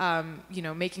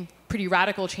making pretty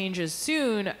radical changes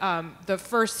soon, the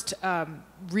first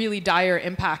really dire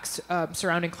impacts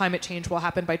surrounding climate change will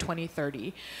happen by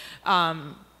 2030.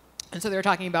 And so they were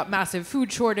talking about massive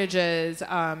food shortages,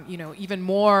 even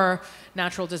more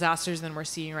natural disasters than we're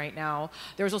seeing right now.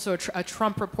 There was also a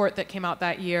Trump report that came out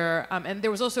that year. And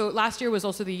there was also, last year was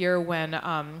also the year when,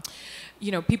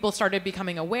 people started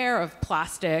becoming aware of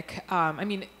plastic. I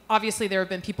mean, obviously there have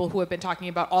been people who have been talking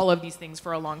about all of these things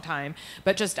for a long time.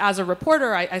 But just as a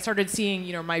reporter, I started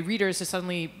seeing, my readers just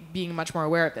suddenly being much more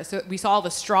aware of this. So we saw the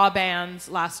straw bans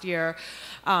last year,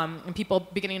 and people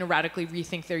beginning to radically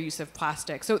rethink their use of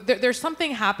plastic. So there's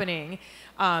something happening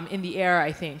in the air,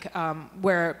 I think,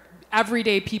 where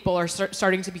everyday people are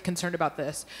starting to be concerned about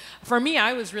this. For me,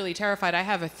 I was really terrified. I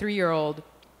have a 3-year-old,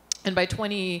 and by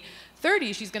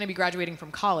 2030, she's going to be graduating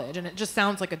from college, and it just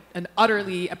sounds like an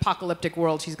utterly apocalyptic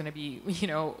world she's going to be,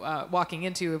 walking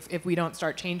into if we don't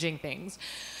start changing things.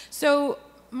 So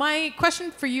my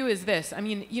question for you is this: I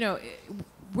mean,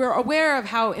 we're aware of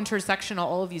how intersectional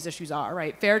all of these issues are,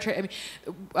 right? Fair trade.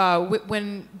 I mean,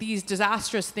 when these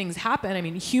disastrous things happen, I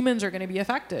mean, humans are going to be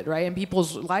affected, right? And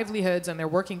people's livelihoods and their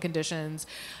working conditions,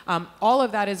 all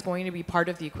of that is going to be part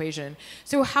of the equation.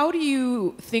 So how do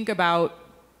you think about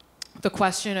the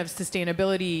question of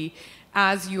sustainability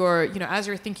as you're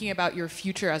thinking about your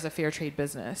future as a fair trade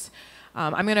business?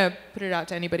 I'm going to put it out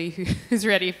to anybody who's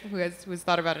ready, who's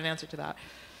thought about an answer to that.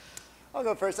 I'll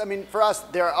go first. I mean, for us,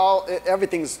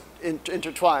 everything's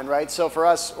intertwined, right? So for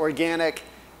us, organic,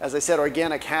 as I said,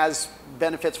 organic has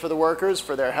benefits for the workers,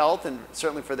 for their health, and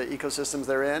certainly for the ecosystems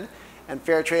they're in. And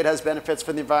fair trade has benefits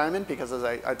for the environment, because as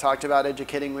I talked about,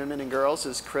 educating women and girls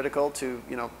is critical to,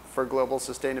 for global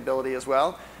sustainability as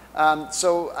well.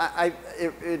 So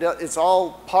it's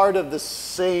all part of the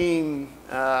same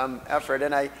effort.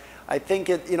 And I think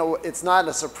it's not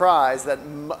a surprise that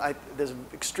there's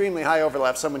extremely high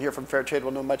overlap. Someone here from fair trade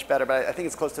will know much better, but I think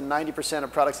it's close to 90%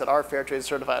 of products that are fair trade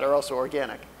certified are also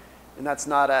organic. And that's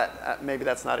not maybe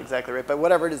that's not exactly right, but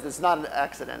whatever it is, it's not an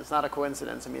accident. It's not a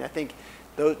coincidence. I mean, I think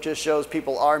that just shows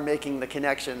people are making the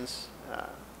connections.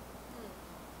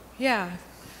 Yeah.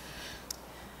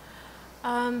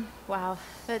 Wow.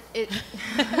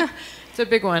 It's a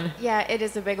big one. Yeah, it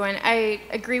is a big one. I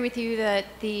agree with you that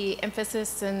the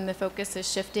emphasis and the focus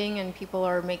is shifting, and people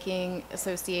are making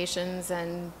associations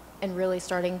and really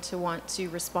starting to want to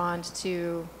respond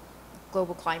to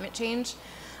global climate change.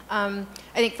 I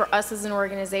think for us as an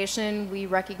organization, we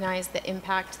recognize the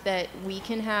impact that we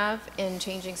can have in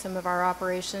changing some of our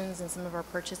operations and some of our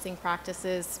purchasing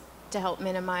practices to help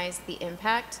minimize the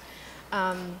impact.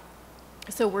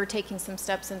 So we're taking some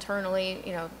steps internally,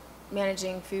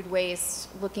 managing food waste,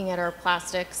 looking at our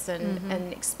plastics,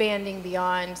 and expanding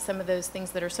beyond some of those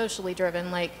things that are socially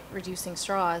driven, like reducing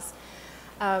straws.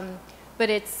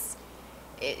 But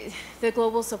the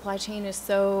global supply chain is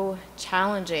so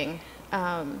challenging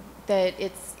that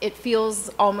it feels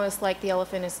almost like the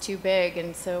elephant is too big,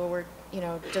 and so we're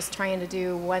just trying to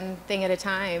do one thing at a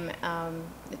time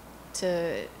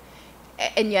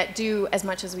and yet do as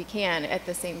much as we can at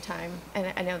the same time.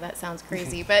 And I know that sounds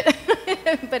crazy, but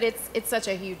but it's such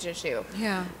a huge issue.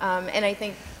 Yeah. And I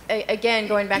think again,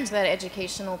 going back to that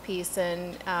educational piece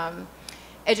and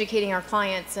educating our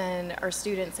clients and our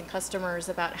students and customers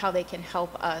about how they can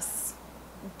help us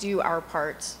do our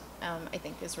part, I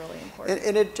think is really important.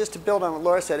 And just to build on what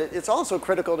Laura said, it's also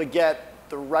critical to get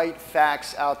the right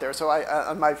facts out there. So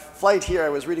on my flight here, I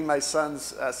was reading my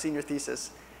son's senior thesis.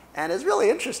 And it's really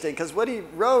interesting because what he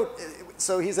wrote,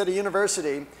 so he's at a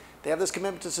university, they have this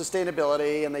commitment to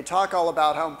sustainability, and they talk all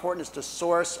about how important it is to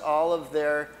source all of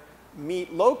their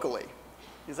meat locally.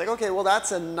 He's like, okay, well,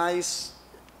 that's a nice,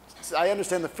 I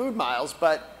understand the food miles,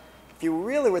 but if you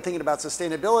really were thinking about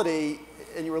sustainability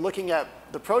and you were looking at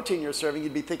the protein you're serving,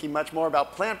 you'd be thinking much more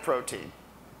about plant protein.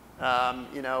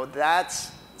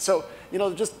 That's, so,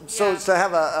 to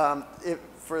have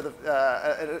for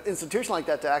an institution like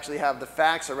that to actually have the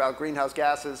facts around greenhouse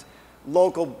gases,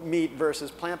 local meat versus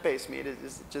plant-based meat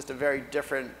is just a very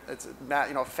different, it's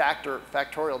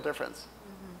factorial difference.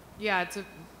 Mm-hmm. Yeah, it's a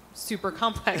super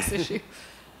complex issue.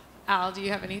 Al, do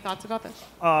you have any thoughts about this?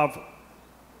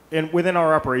 And within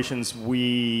our operations,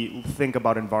 we think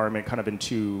about environment kind of in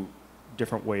two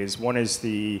different ways. One is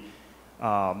the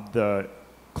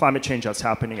climate change that's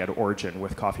happening at origin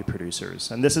with coffee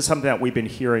producers. And this is something that we've been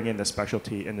hearing in the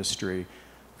specialty industry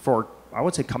for, I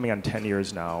would say, coming on 10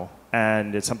 years now.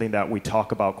 And it's something that we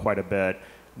talk about quite a bit.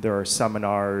 There are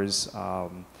seminars,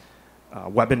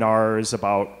 webinars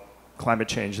about climate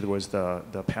change. There was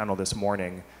the panel this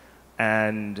morning.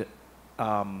 And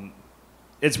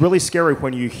it's really scary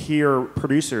when you hear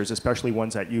producers, especially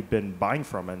ones that you've been buying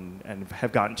from and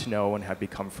have gotten to know and have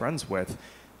become friends with,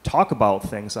 talk about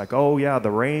things like, oh yeah, the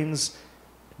rains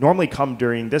normally come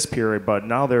during this period, but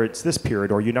now it's this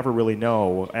period, or you never really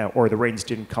know, or the rains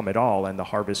didn't come at all and the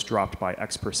harvest dropped by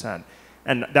X%.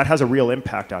 And that has a real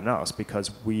impact on us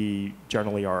because we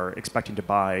generally are expecting to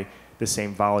buy the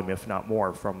same volume, if not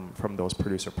more, from those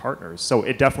producer partners. So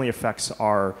it definitely affects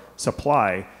our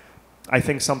supply. I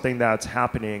think something that's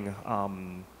happening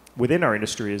within our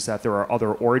industry is that there are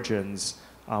other origins,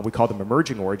 we call them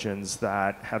emerging origins,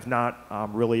 that have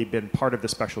not really been part of the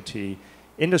specialty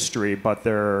industry, but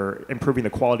they're improving the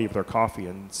quality of their coffee,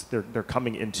 and they're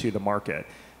coming into the market.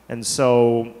 And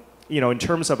so, in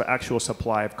terms of actual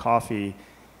supply of coffee,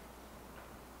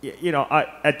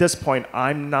 at this point,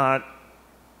 I'm not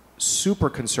super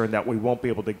concerned that we won't be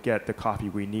able to get the coffee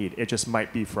we need. It just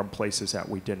might be from places that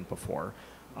we didn't before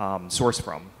source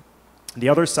from. The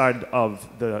other side of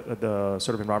the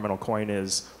sort of environmental coin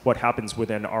is what happens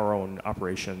within our own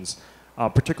operations,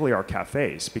 particularly our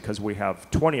cafes, because we have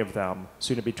 20 of them,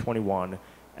 soon to be 21,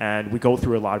 and we go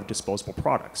through a lot of disposable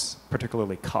products,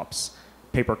 particularly cups,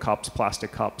 paper cups,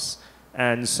 plastic cups.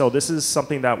 And so this is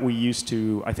something that we used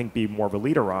to, I think, be more of a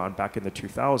leader on back in the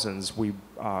 2000s. We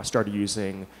started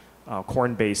using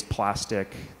corn-based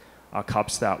plastic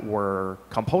cups that were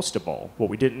compostable. What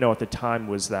we didn't know at the time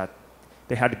was that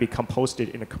they had to be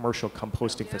composted in a commercial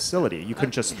composting facility. You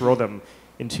couldn't just throw them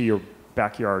into your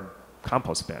backyard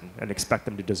compost bin and expect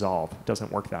them to dissolve. It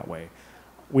doesn't work that way.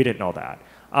 We didn't know that.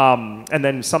 And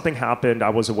then something happened. I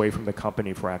was away from the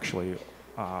company for actually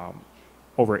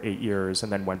over 8 years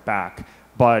and then went back.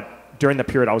 But during the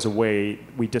period I was away,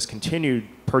 we discontinued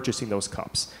purchasing those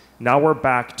cups. Now we're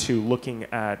back to looking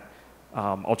at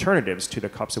alternatives to the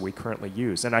cups that we currently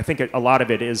use. And I think a lot of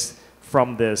it is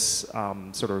from this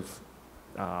sort of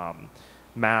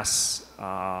mass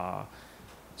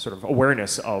sort of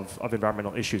awareness of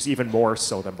environmental issues, even more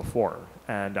so than before.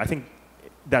 And I think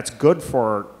that's good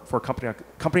for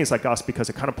companies like us because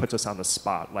it kind of puts us on the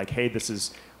spot. Like, hey, this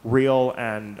is real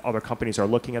and other companies are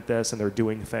looking at this and they're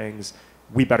doing things.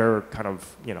 We better kind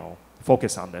of,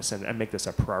 focus on this and make this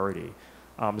a priority.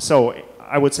 So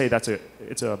I would say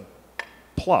it's a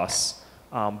plus,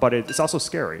 but it's also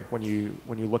scary when you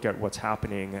look at what's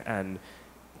happening and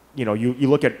you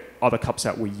look at all the cups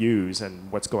that we use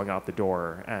and what's going out the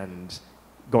door and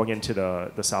going into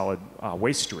the solid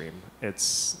waste stream.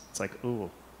 It's like, ooh.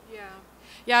 Yeah.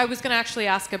 Yeah, I was going to actually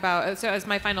ask about, so as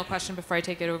my final question before I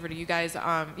take it over to you guys,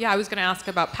 yeah, I was going to ask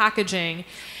about packaging.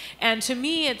 And to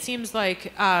me, it seems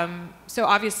like, so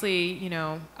obviously, you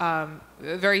know, a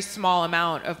very small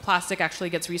amount of plastic actually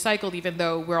gets recycled, even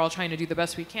though we're all trying to do the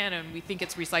best we can and we think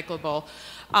it's recyclable.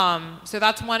 So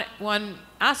that's one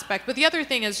aspect. But the other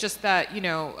thing is just that, you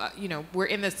know, we're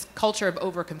in this culture of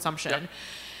overconsumption. Yep.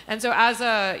 And so as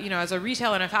a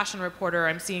retail and a fashion reporter,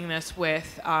 I'm seeing this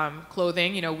with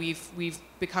clothing. You know, we've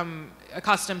become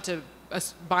accustomed to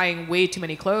us buying way too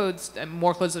many clothes, and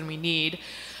more clothes than we need.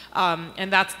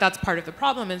 And that's part of the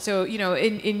problem. And so, you know,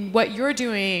 in what you're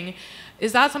doing,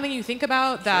 is that something you think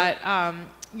about? That,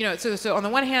 you know, so on the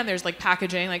one hand, there's like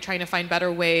packaging, like trying to find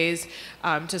better ways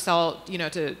to sell, you know,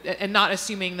 and not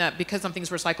assuming that because something's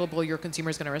recyclable, your consumer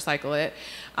is going to recycle it.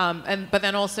 But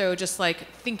then also just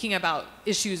like thinking about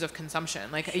issues of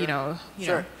consumption, like, you know.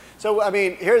 So, I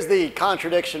mean, here's the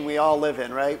contradiction we all live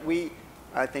in, right? We,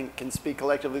 I think, can speak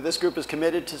collectively. This group is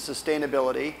committed to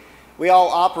sustainability. We all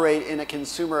operate in a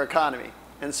consumer economy.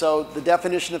 And so the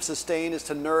definition of sustain is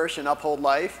to nourish and uphold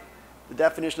life. The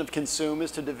definition of consume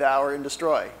is to devour and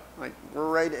destroy. Like, we're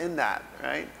right in that,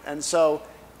 right? And so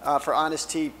for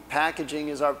Honest Tea, packaging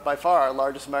is by far our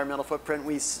largest environmental footprint.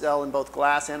 We sell in both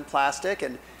glass and plastic,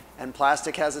 and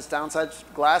plastic has its downsides.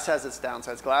 Glass has its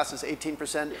downsides. Glass is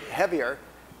 18% heavier,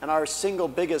 and our single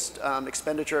biggest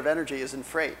expenditure of energy is in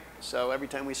freight. So every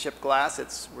time we ship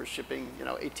glass, we're shipping, you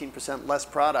know, 18% less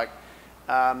product.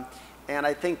 And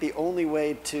I think the only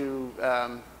way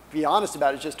to be honest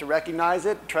about it is just to recognize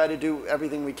it, try to do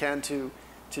everything we can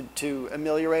to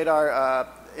ameliorate our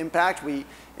impact. We,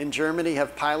 in Germany,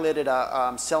 have piloted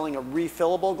selling a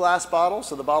refillable glass bottle.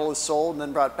 So the bottle is sold and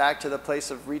then brought back to the place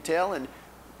of retail and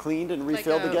cleaned and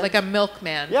refilled again. Like a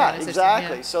milkman. Yeah, kind of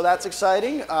exactly. System, yeah. So that's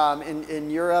exciting. In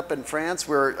Europe and France,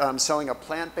 we're selling a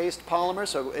plant-based polymer.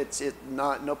 So it's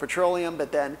no petroleum,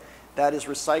 but then that is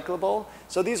recyclable.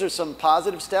 So these are some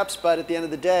positive steps, but at the end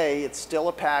of the day, it's still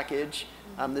a package.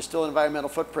 There's still an environmental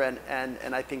footprint,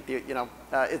 and I think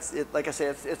like I say,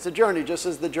 it's a journey, just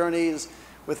as the journey is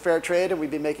with fair trade, and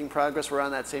we've been making progress. We're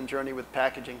on that same journey with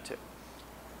packaging too.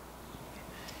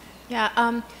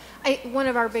 Yeah, one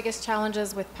of our biggest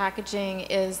challenges with packaging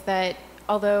is that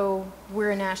although we're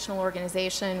a national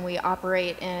organization, we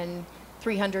operate in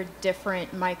 300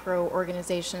 different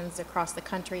micro-organizations across the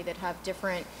country that have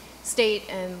different state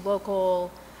and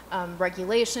local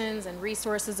regulations and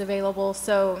resources available.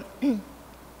 So, you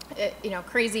know,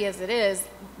 crazy as it is,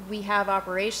 we have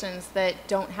operations that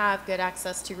don't have good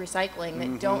access to recycling,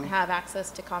 that don't have access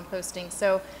to composting.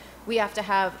 So we have to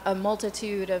have a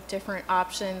multitude of different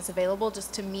options available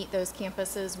just to meet those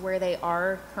campuses where they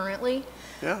are currently.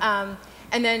 Yeah.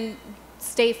 And then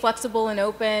stay flexible and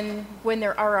open when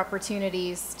there are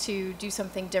opportunities to do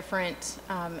something different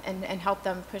and help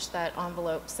them push that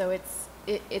envelope. So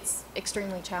it's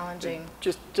extremely challenging.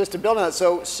 Just to build on that,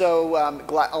 so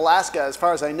Alaska, as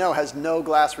far as I know, has no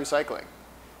glass recycling.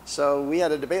 So we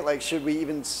had a debate like, should we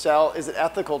even sell? Is it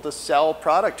ethical to sell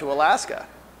product to Alaska?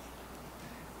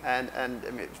 And I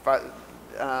mean,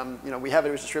 you know, we have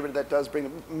a distributor that does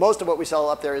bring most of what we sell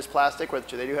up there is plastic,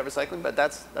 which they do have recycling, but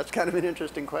that's kind of an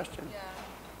interesting question. Yeah.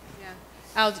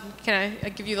 Al, can I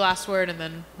give you the last word and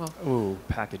then we'll. Ooh,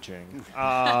 packaging.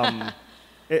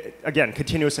 Again,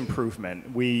 continuous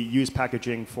improvement. We use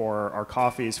packaging for our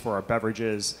coffees, for our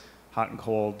beverages, hot and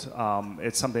cold.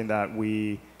 It's something that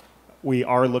we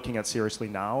are looking at seriously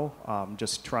now,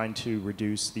 just trying to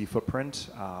reduce the footprint.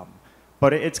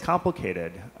 But it's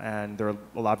complicated, and there are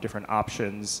a lot of different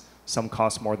options. Some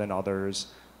cost more than others.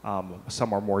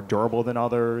 Some are more durable than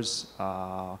others.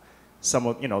 Some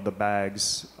of the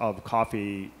bags of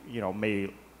coffee may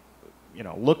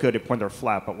look good when they're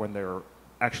flat, but when they're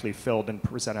actually filled and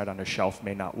presented on a shelf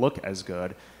may not look as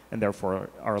good, and therefore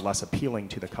are less appealing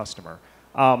to the customer.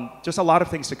 Just a lot of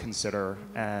things to consider,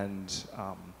 and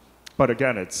but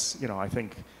again, it's I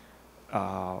think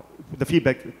the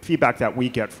feedback that we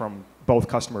get from both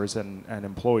customers and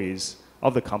employees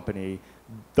of the company,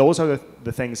 those are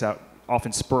the things that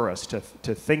often spur us to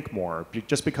think more,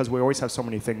 just because we always have so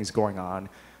many things going on,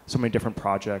 so many different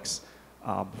projects.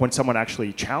 When someone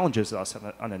actually challenges us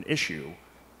on an issue,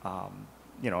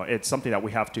 it's something that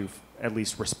we have to at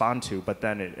least respond to, but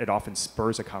then it often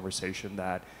spurs a conversation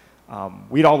that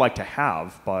we'd all like to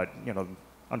have, but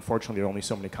unfortunately there are only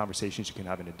so many conversations you can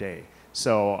have in a day.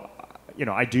 So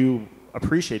I do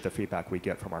appreciate the feedback we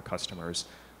get from our customers,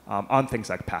 on things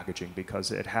like packaging,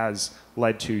 because it has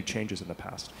led to changes in the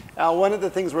past. One of the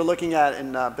things we're looking at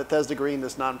in Bethesda Green,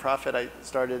 this nonprofit I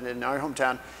started in our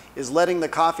hometown, is letting the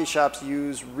coffee shops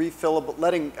use refillable,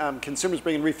 letting consumers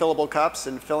bring in refillable cups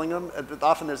and filling them.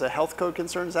 Often there's a health code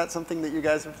concern. Is that something that you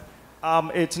guys have?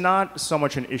 It's not so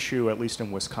much an issue, at least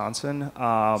in Wisconsin.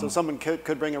 So someone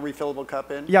could bring a refillable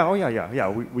cup in? Yeah, yeah.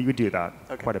 We would do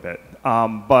that quite a bit.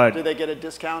 But do they get a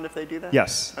discount if they do that?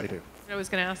 Yes, they do. I was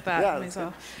going to ask that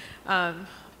myself.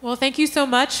 Well, thank you so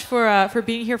much for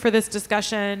being here for this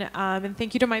discussion, and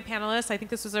thank you to my panelists. I think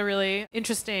this was a really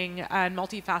interesting and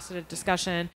multifaceted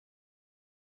discussion.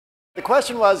 The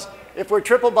question was, if we're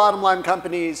triple bottom line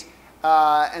companies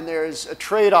and there's a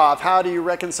trade-off, how do you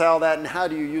reconcile that and how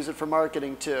do you use it for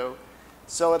marketing too?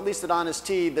 So at least at Honest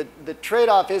Tea, the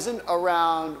trade-off isn't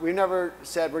around, we never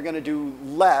said we're going to do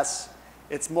less.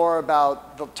 It's more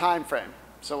about the time frame.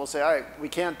 So we'll say, all right, we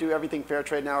can't do everything fair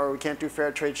trade now, or we can't do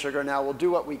fair trade sugar now. We'll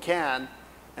do what we can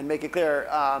and make it clear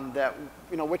that,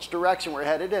 which direction we're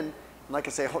headed in. And like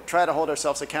I say, try to hold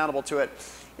ourselves accountable to it.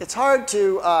 It's hard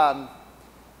to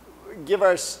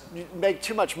make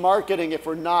too much marketing if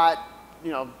we're not,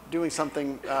 doing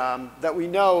something that we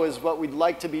know is what we'd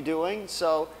like to be doing.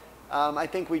 So I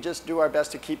think we just do our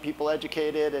best to keep people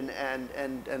educated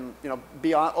and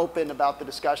be open about the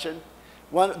discussion.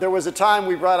 There was a time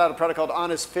we brought out a product called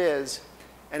Honest Fizz,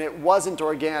 and it wasn't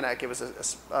organic. It was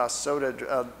a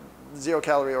soda,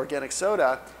 zero-calorie organic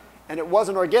soda, and it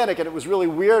wasn't organic, and it was really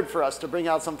weird for us to bring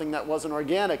out something that wasn't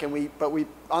organic. And but we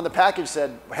on the package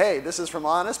said, hey, this is from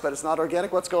Honest, but it's not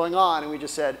organic. What's going on? And we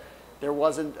just said there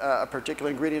wasn't a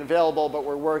particular ingredient available, but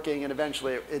we're working, and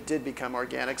eventually it did become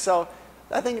organic. So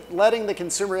I think letting the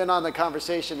consumer in on the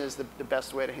conversation is the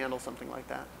best way to handle something like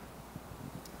that.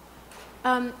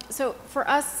 So for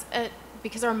us,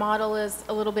 because our model is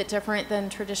a little bit different than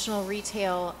traditional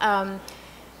retail,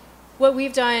 what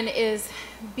we've done is,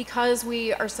 because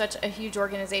we are such a huge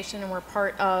organization and we're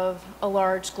part of a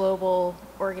large global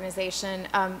organization,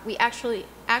 we actually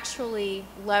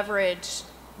leverage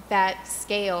that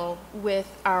scale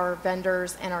with our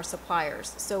vendors and our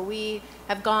suppliers. So we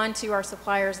have gone to our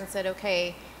suppliers and said,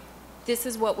 okay, this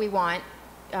is what we want.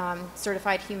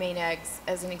 Certified humane eggs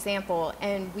as an example,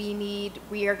 and we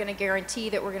are going to guarantee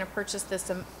that we're going to purchase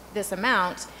this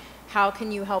amount. How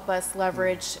can you help us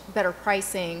leverage better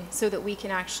pricing so that we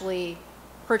can actually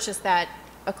purchase that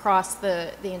across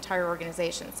the entire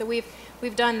organization? So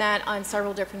we've done that on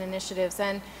several different initiatives,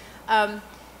 and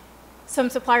some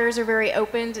suppliers are very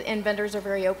open and vendors are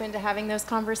very open to having those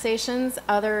conversations.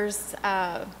 Others,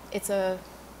 it's a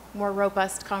more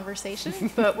robust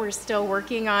conversation, but we're still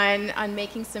working on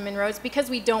making some inroads because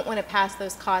we don't want to pass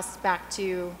those costs back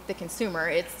to the consumer.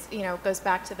 It's, goes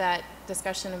back to that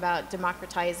discussion about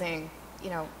democratizing,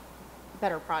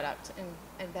 better product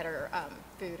and better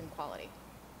food and quality.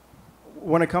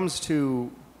 When it comes to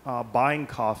buying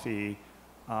coffee,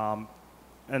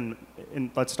 and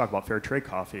let's talk about fair trade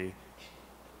coffee,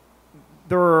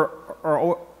 there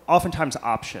are oftentimes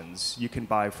options. You can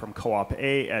buy from co-op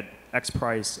A at X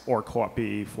price or co-op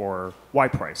B for Y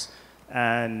price.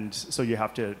 And so you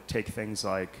have to take things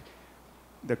like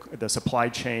the supply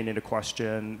chain into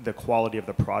question, the quality of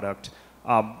the product.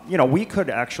 We could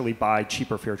actually buy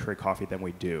cheaper fair trade coffee than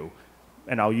we do.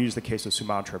 And I'll use the case of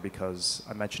Sumatra because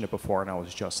I mentioned it before and I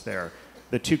was just there.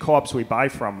 The two co-ops we buy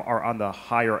from are on the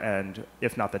higher end,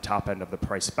 if not the top end of the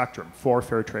price spectrum for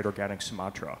fair trade organic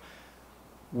Sumatra.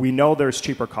 We know there's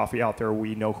cheaper coffee out there.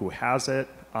 We know who has it.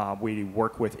 We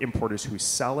work with importers who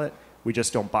sell it. We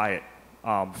just don't buy it,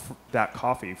 that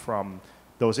coffee from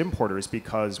those importers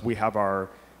because we have our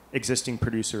existing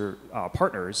producer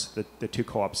partners, the two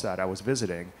co-ops that I was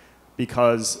visiting,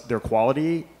 because their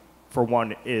quality, for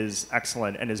one, is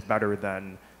excellent and is better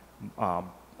than,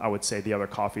 I would say, the other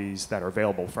coffees that are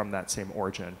available from that same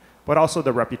origin. But also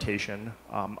the reputation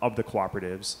of the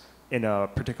cooperatives in a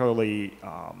particularly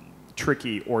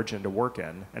tricky origin to work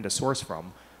in and to source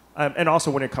from. And also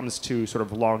when it comes to sort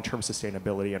of long-term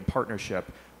sustainability and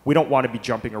partnership, we don't want to be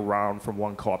jumping around from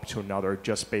one co-op to another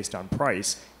just based on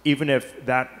price, even if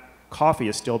that coffee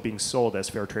is still being sold as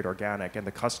fair trade organic and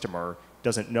the customer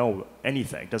doesn't know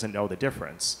anything, doesn't know the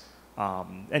difference.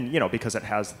 And because it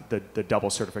has the double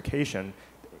certification,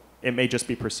 it may just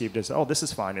be perceived as, oh, this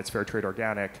is fine, it's fair trade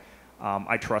organic,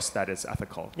 I trust that it's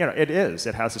ethical. It is,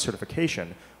 it has a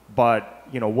certification, but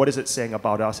what is it saying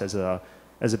about us as a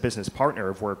business partner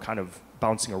if we're kind of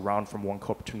bouncing around from one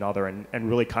co-op to another and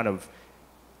really kind of,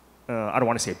 I don't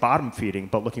want to say bottom feeding,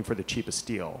 but looking for the cheapest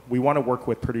deal. We want to work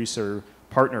with producer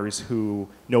partners who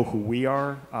know who we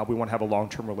are. We want to have a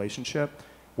long-term relationship.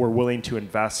 We're willing to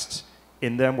invest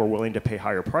in them, we're willing to pay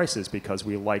higher prices because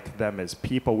we like them as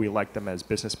people, we like them as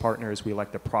business partners, we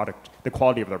like the product, the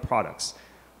quality of their products.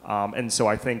 And so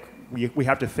I think we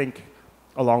have to think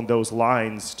along those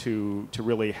lines to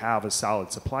really have a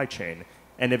solid supply chain.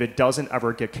 And if it doesn't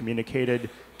ever get communicated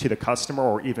to the customer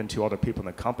or even to other people in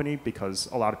the company, because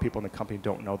a lot of people in the company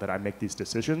don't know that I make these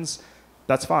decisions,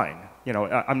 that's fine. You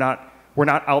know, we're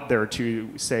not out there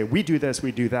to say, we do this,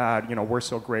 we do that, you know, we're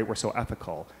so great, we're so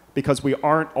ethical, because we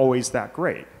aren't always that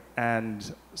great.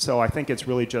 And so I think it's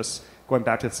really just going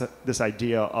back to this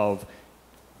idea of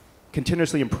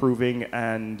continuously improving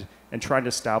and trying to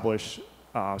establish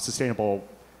sustainable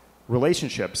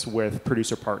relationships with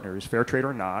producer partners, fair trade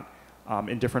or not,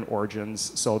 in different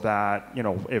origins, so that, you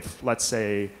know, if, let's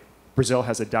say, Brazil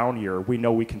has a down year, we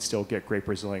know we can still get great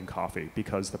Brazilian coffee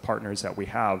because the partners that we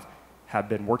have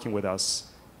been working with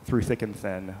us through thick and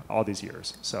thin all these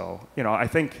years. So, you know, I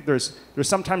think there's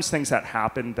sometimes things that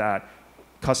happen that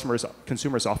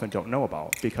consumers often don't know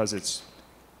about because it's,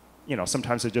 you know,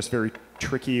 sometimes it's just very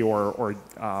tricky or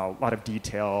a lot of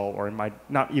detail, or it might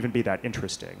not even be that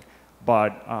interesting.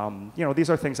 But, you know, these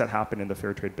are things that happen in the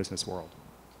fair trade business world.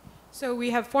 So we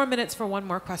have 4 minutes for one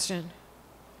more question.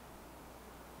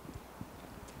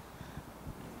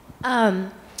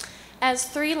 As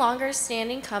 3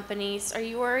 longer-standing companies, are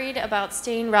you worried about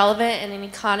staying relevant in an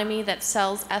economy that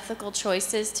sells ethical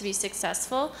choices to be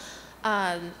successful?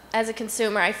 As a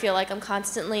consumer, I feel like I'm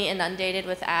constantly inundated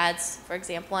with ads, for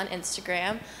example, on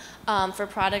Instagram, for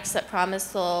products that promise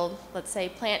they'll, let's say,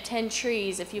 plant 10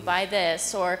 trees if you buy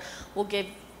this, or we'll give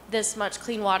this much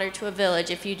clean water to a village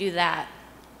if you do that.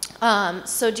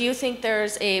 So do you think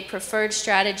there's a preferred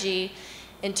strategy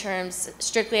in terms,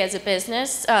 strictly as a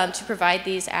business, to provide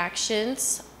these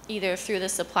actions, either through the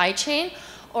supply chain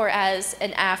or as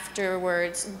an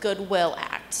afterwards goodwill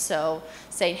act? So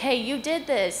saying, hey, you did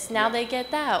this, now they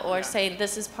get that, or saying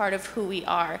this is part of who we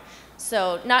are.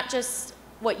 So not just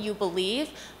what you believe,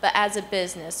 but as a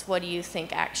business, what do you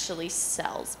think actually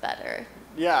sells better?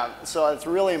 Yeah, so it's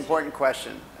a really important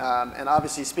question. And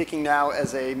obviously speaking now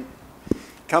as a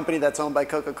company that's owned by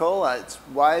Coca-Cola, it's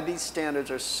why these standards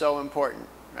are so important,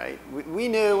 right? We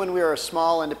knew when we were a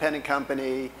small independent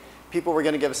company, people were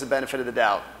going to give us the benefit of the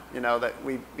doubt. You know, that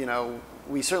we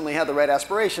certainly had the right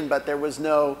aspiration, but there was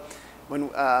no,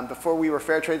 before we were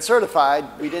fair trade certified,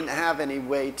 we didn't have any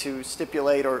way to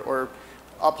stipulate or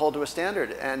uphold to a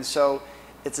standard. And so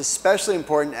it's especially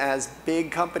important as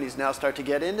big companies now start to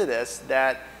get into this,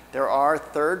 that there are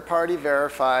third-party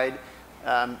verified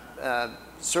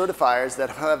certifiers that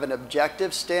have an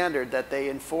objective standard that they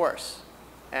enforce.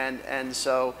 And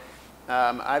so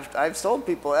I've told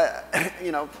people,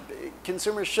 you know,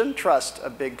 consumers shouldn't trust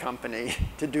a big company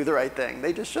to do the right thing.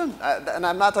 They just shouldn't. And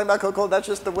I'm not talking about Coca-Cola, that's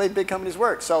just the way big companies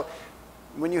work. So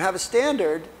when you have a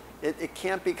standard, it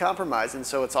can't be compromised. And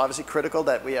so it's obviously critical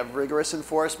that we have rigorous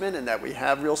enforcement and that we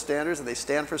have real standards and they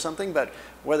stand for something. But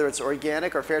whether it's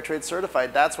organic or fair trade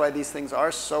certified, that's why these things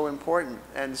are so important.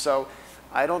 And so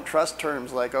I don't trust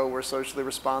terms like, oh, we're socially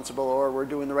responsible, or we're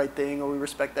doing the right thing, or we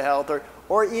respect the health,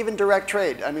 or even direct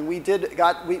trade. I mean,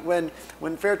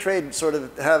 when fair trade sort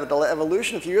of had an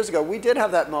evolution a few years ago, we did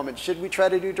have that moment. Should we try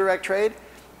to do direct trade?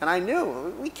 And I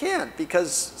knew we can't,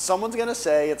 because someone's going to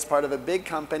say it's part of a big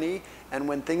company, and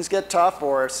when things get tough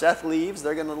or Seth leaves,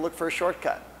 they're going to look for a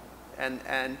shortcut.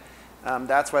 And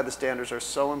that's why the standards are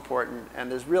so important, and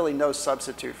there's really no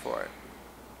substitute for it.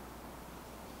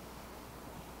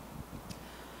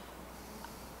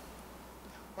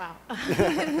 Wow.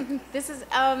 This is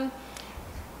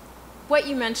what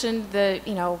you mentioned,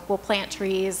 we'll plant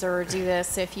trees or do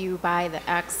this if you buy the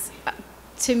X.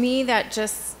 To me, that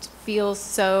just feels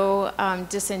so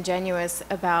disingenuous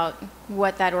about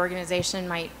what that organization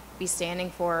might be standing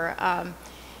for.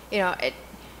 To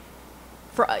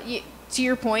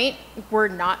your point, we're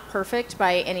not perfect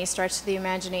by any stretch of the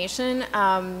imagination.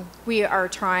 We are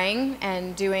trying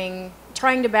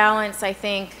to balance, I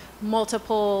think,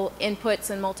 multiple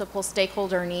inputs and multiple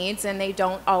stakeholder needs, and they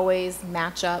don't always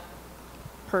match up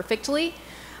perfectly.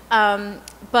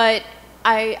 But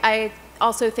I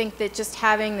also think that just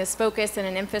having this focus and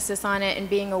an emphasis on it and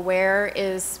being aware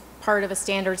is part of a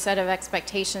standard set of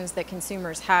expectations that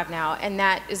consumers have now, and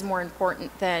that is more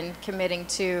important than committing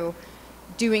to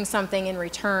doing something in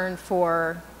return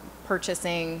for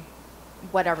purchasing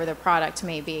whatever the product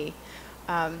may be.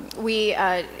 We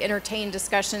entertained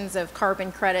discussions of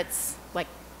carbon credits like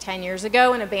 10 years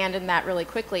ago and abandoned that really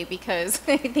quickly because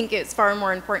I think it's far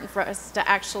more important for us to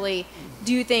actually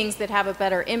do things that have a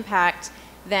better impact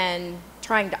than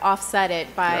trying to offset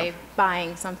it by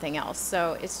buying something else.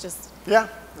 So it's just... Yeah,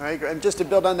 I agree. And just to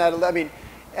build on that, I mean,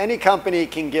 any company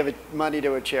can give money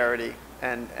to a charity,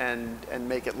 and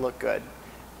make it look good.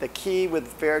 The key with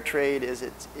fair trade is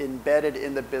it's embedded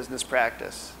in the business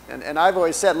practice. And I've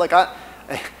always said, look,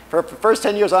 for the first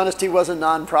 10 years, Honest Tea was a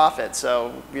nonprofit,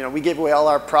 so we gave away all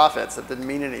our profits. That didn't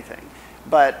mean anything.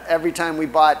 But every time we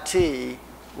bought tea,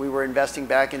 we were investing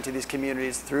back into these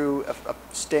communities through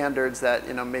standards that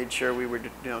made sure we were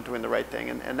doing the right thing,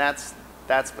 and that's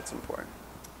what's important.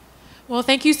 Well,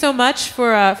 thank you so much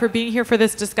for being here for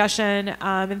this discussion,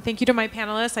 and thank you to my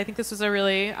panelists. I think this was a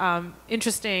really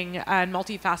interesting and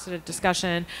multifaceted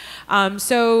discussion.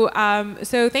 So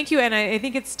thank you, and I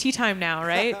think it's tea time now,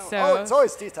 right? So oh, it's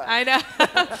always tea time. I know.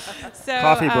 So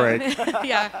coffee break.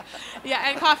 Yeah,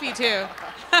 and coffee too.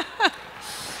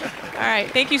 All right,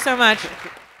 thank you so much.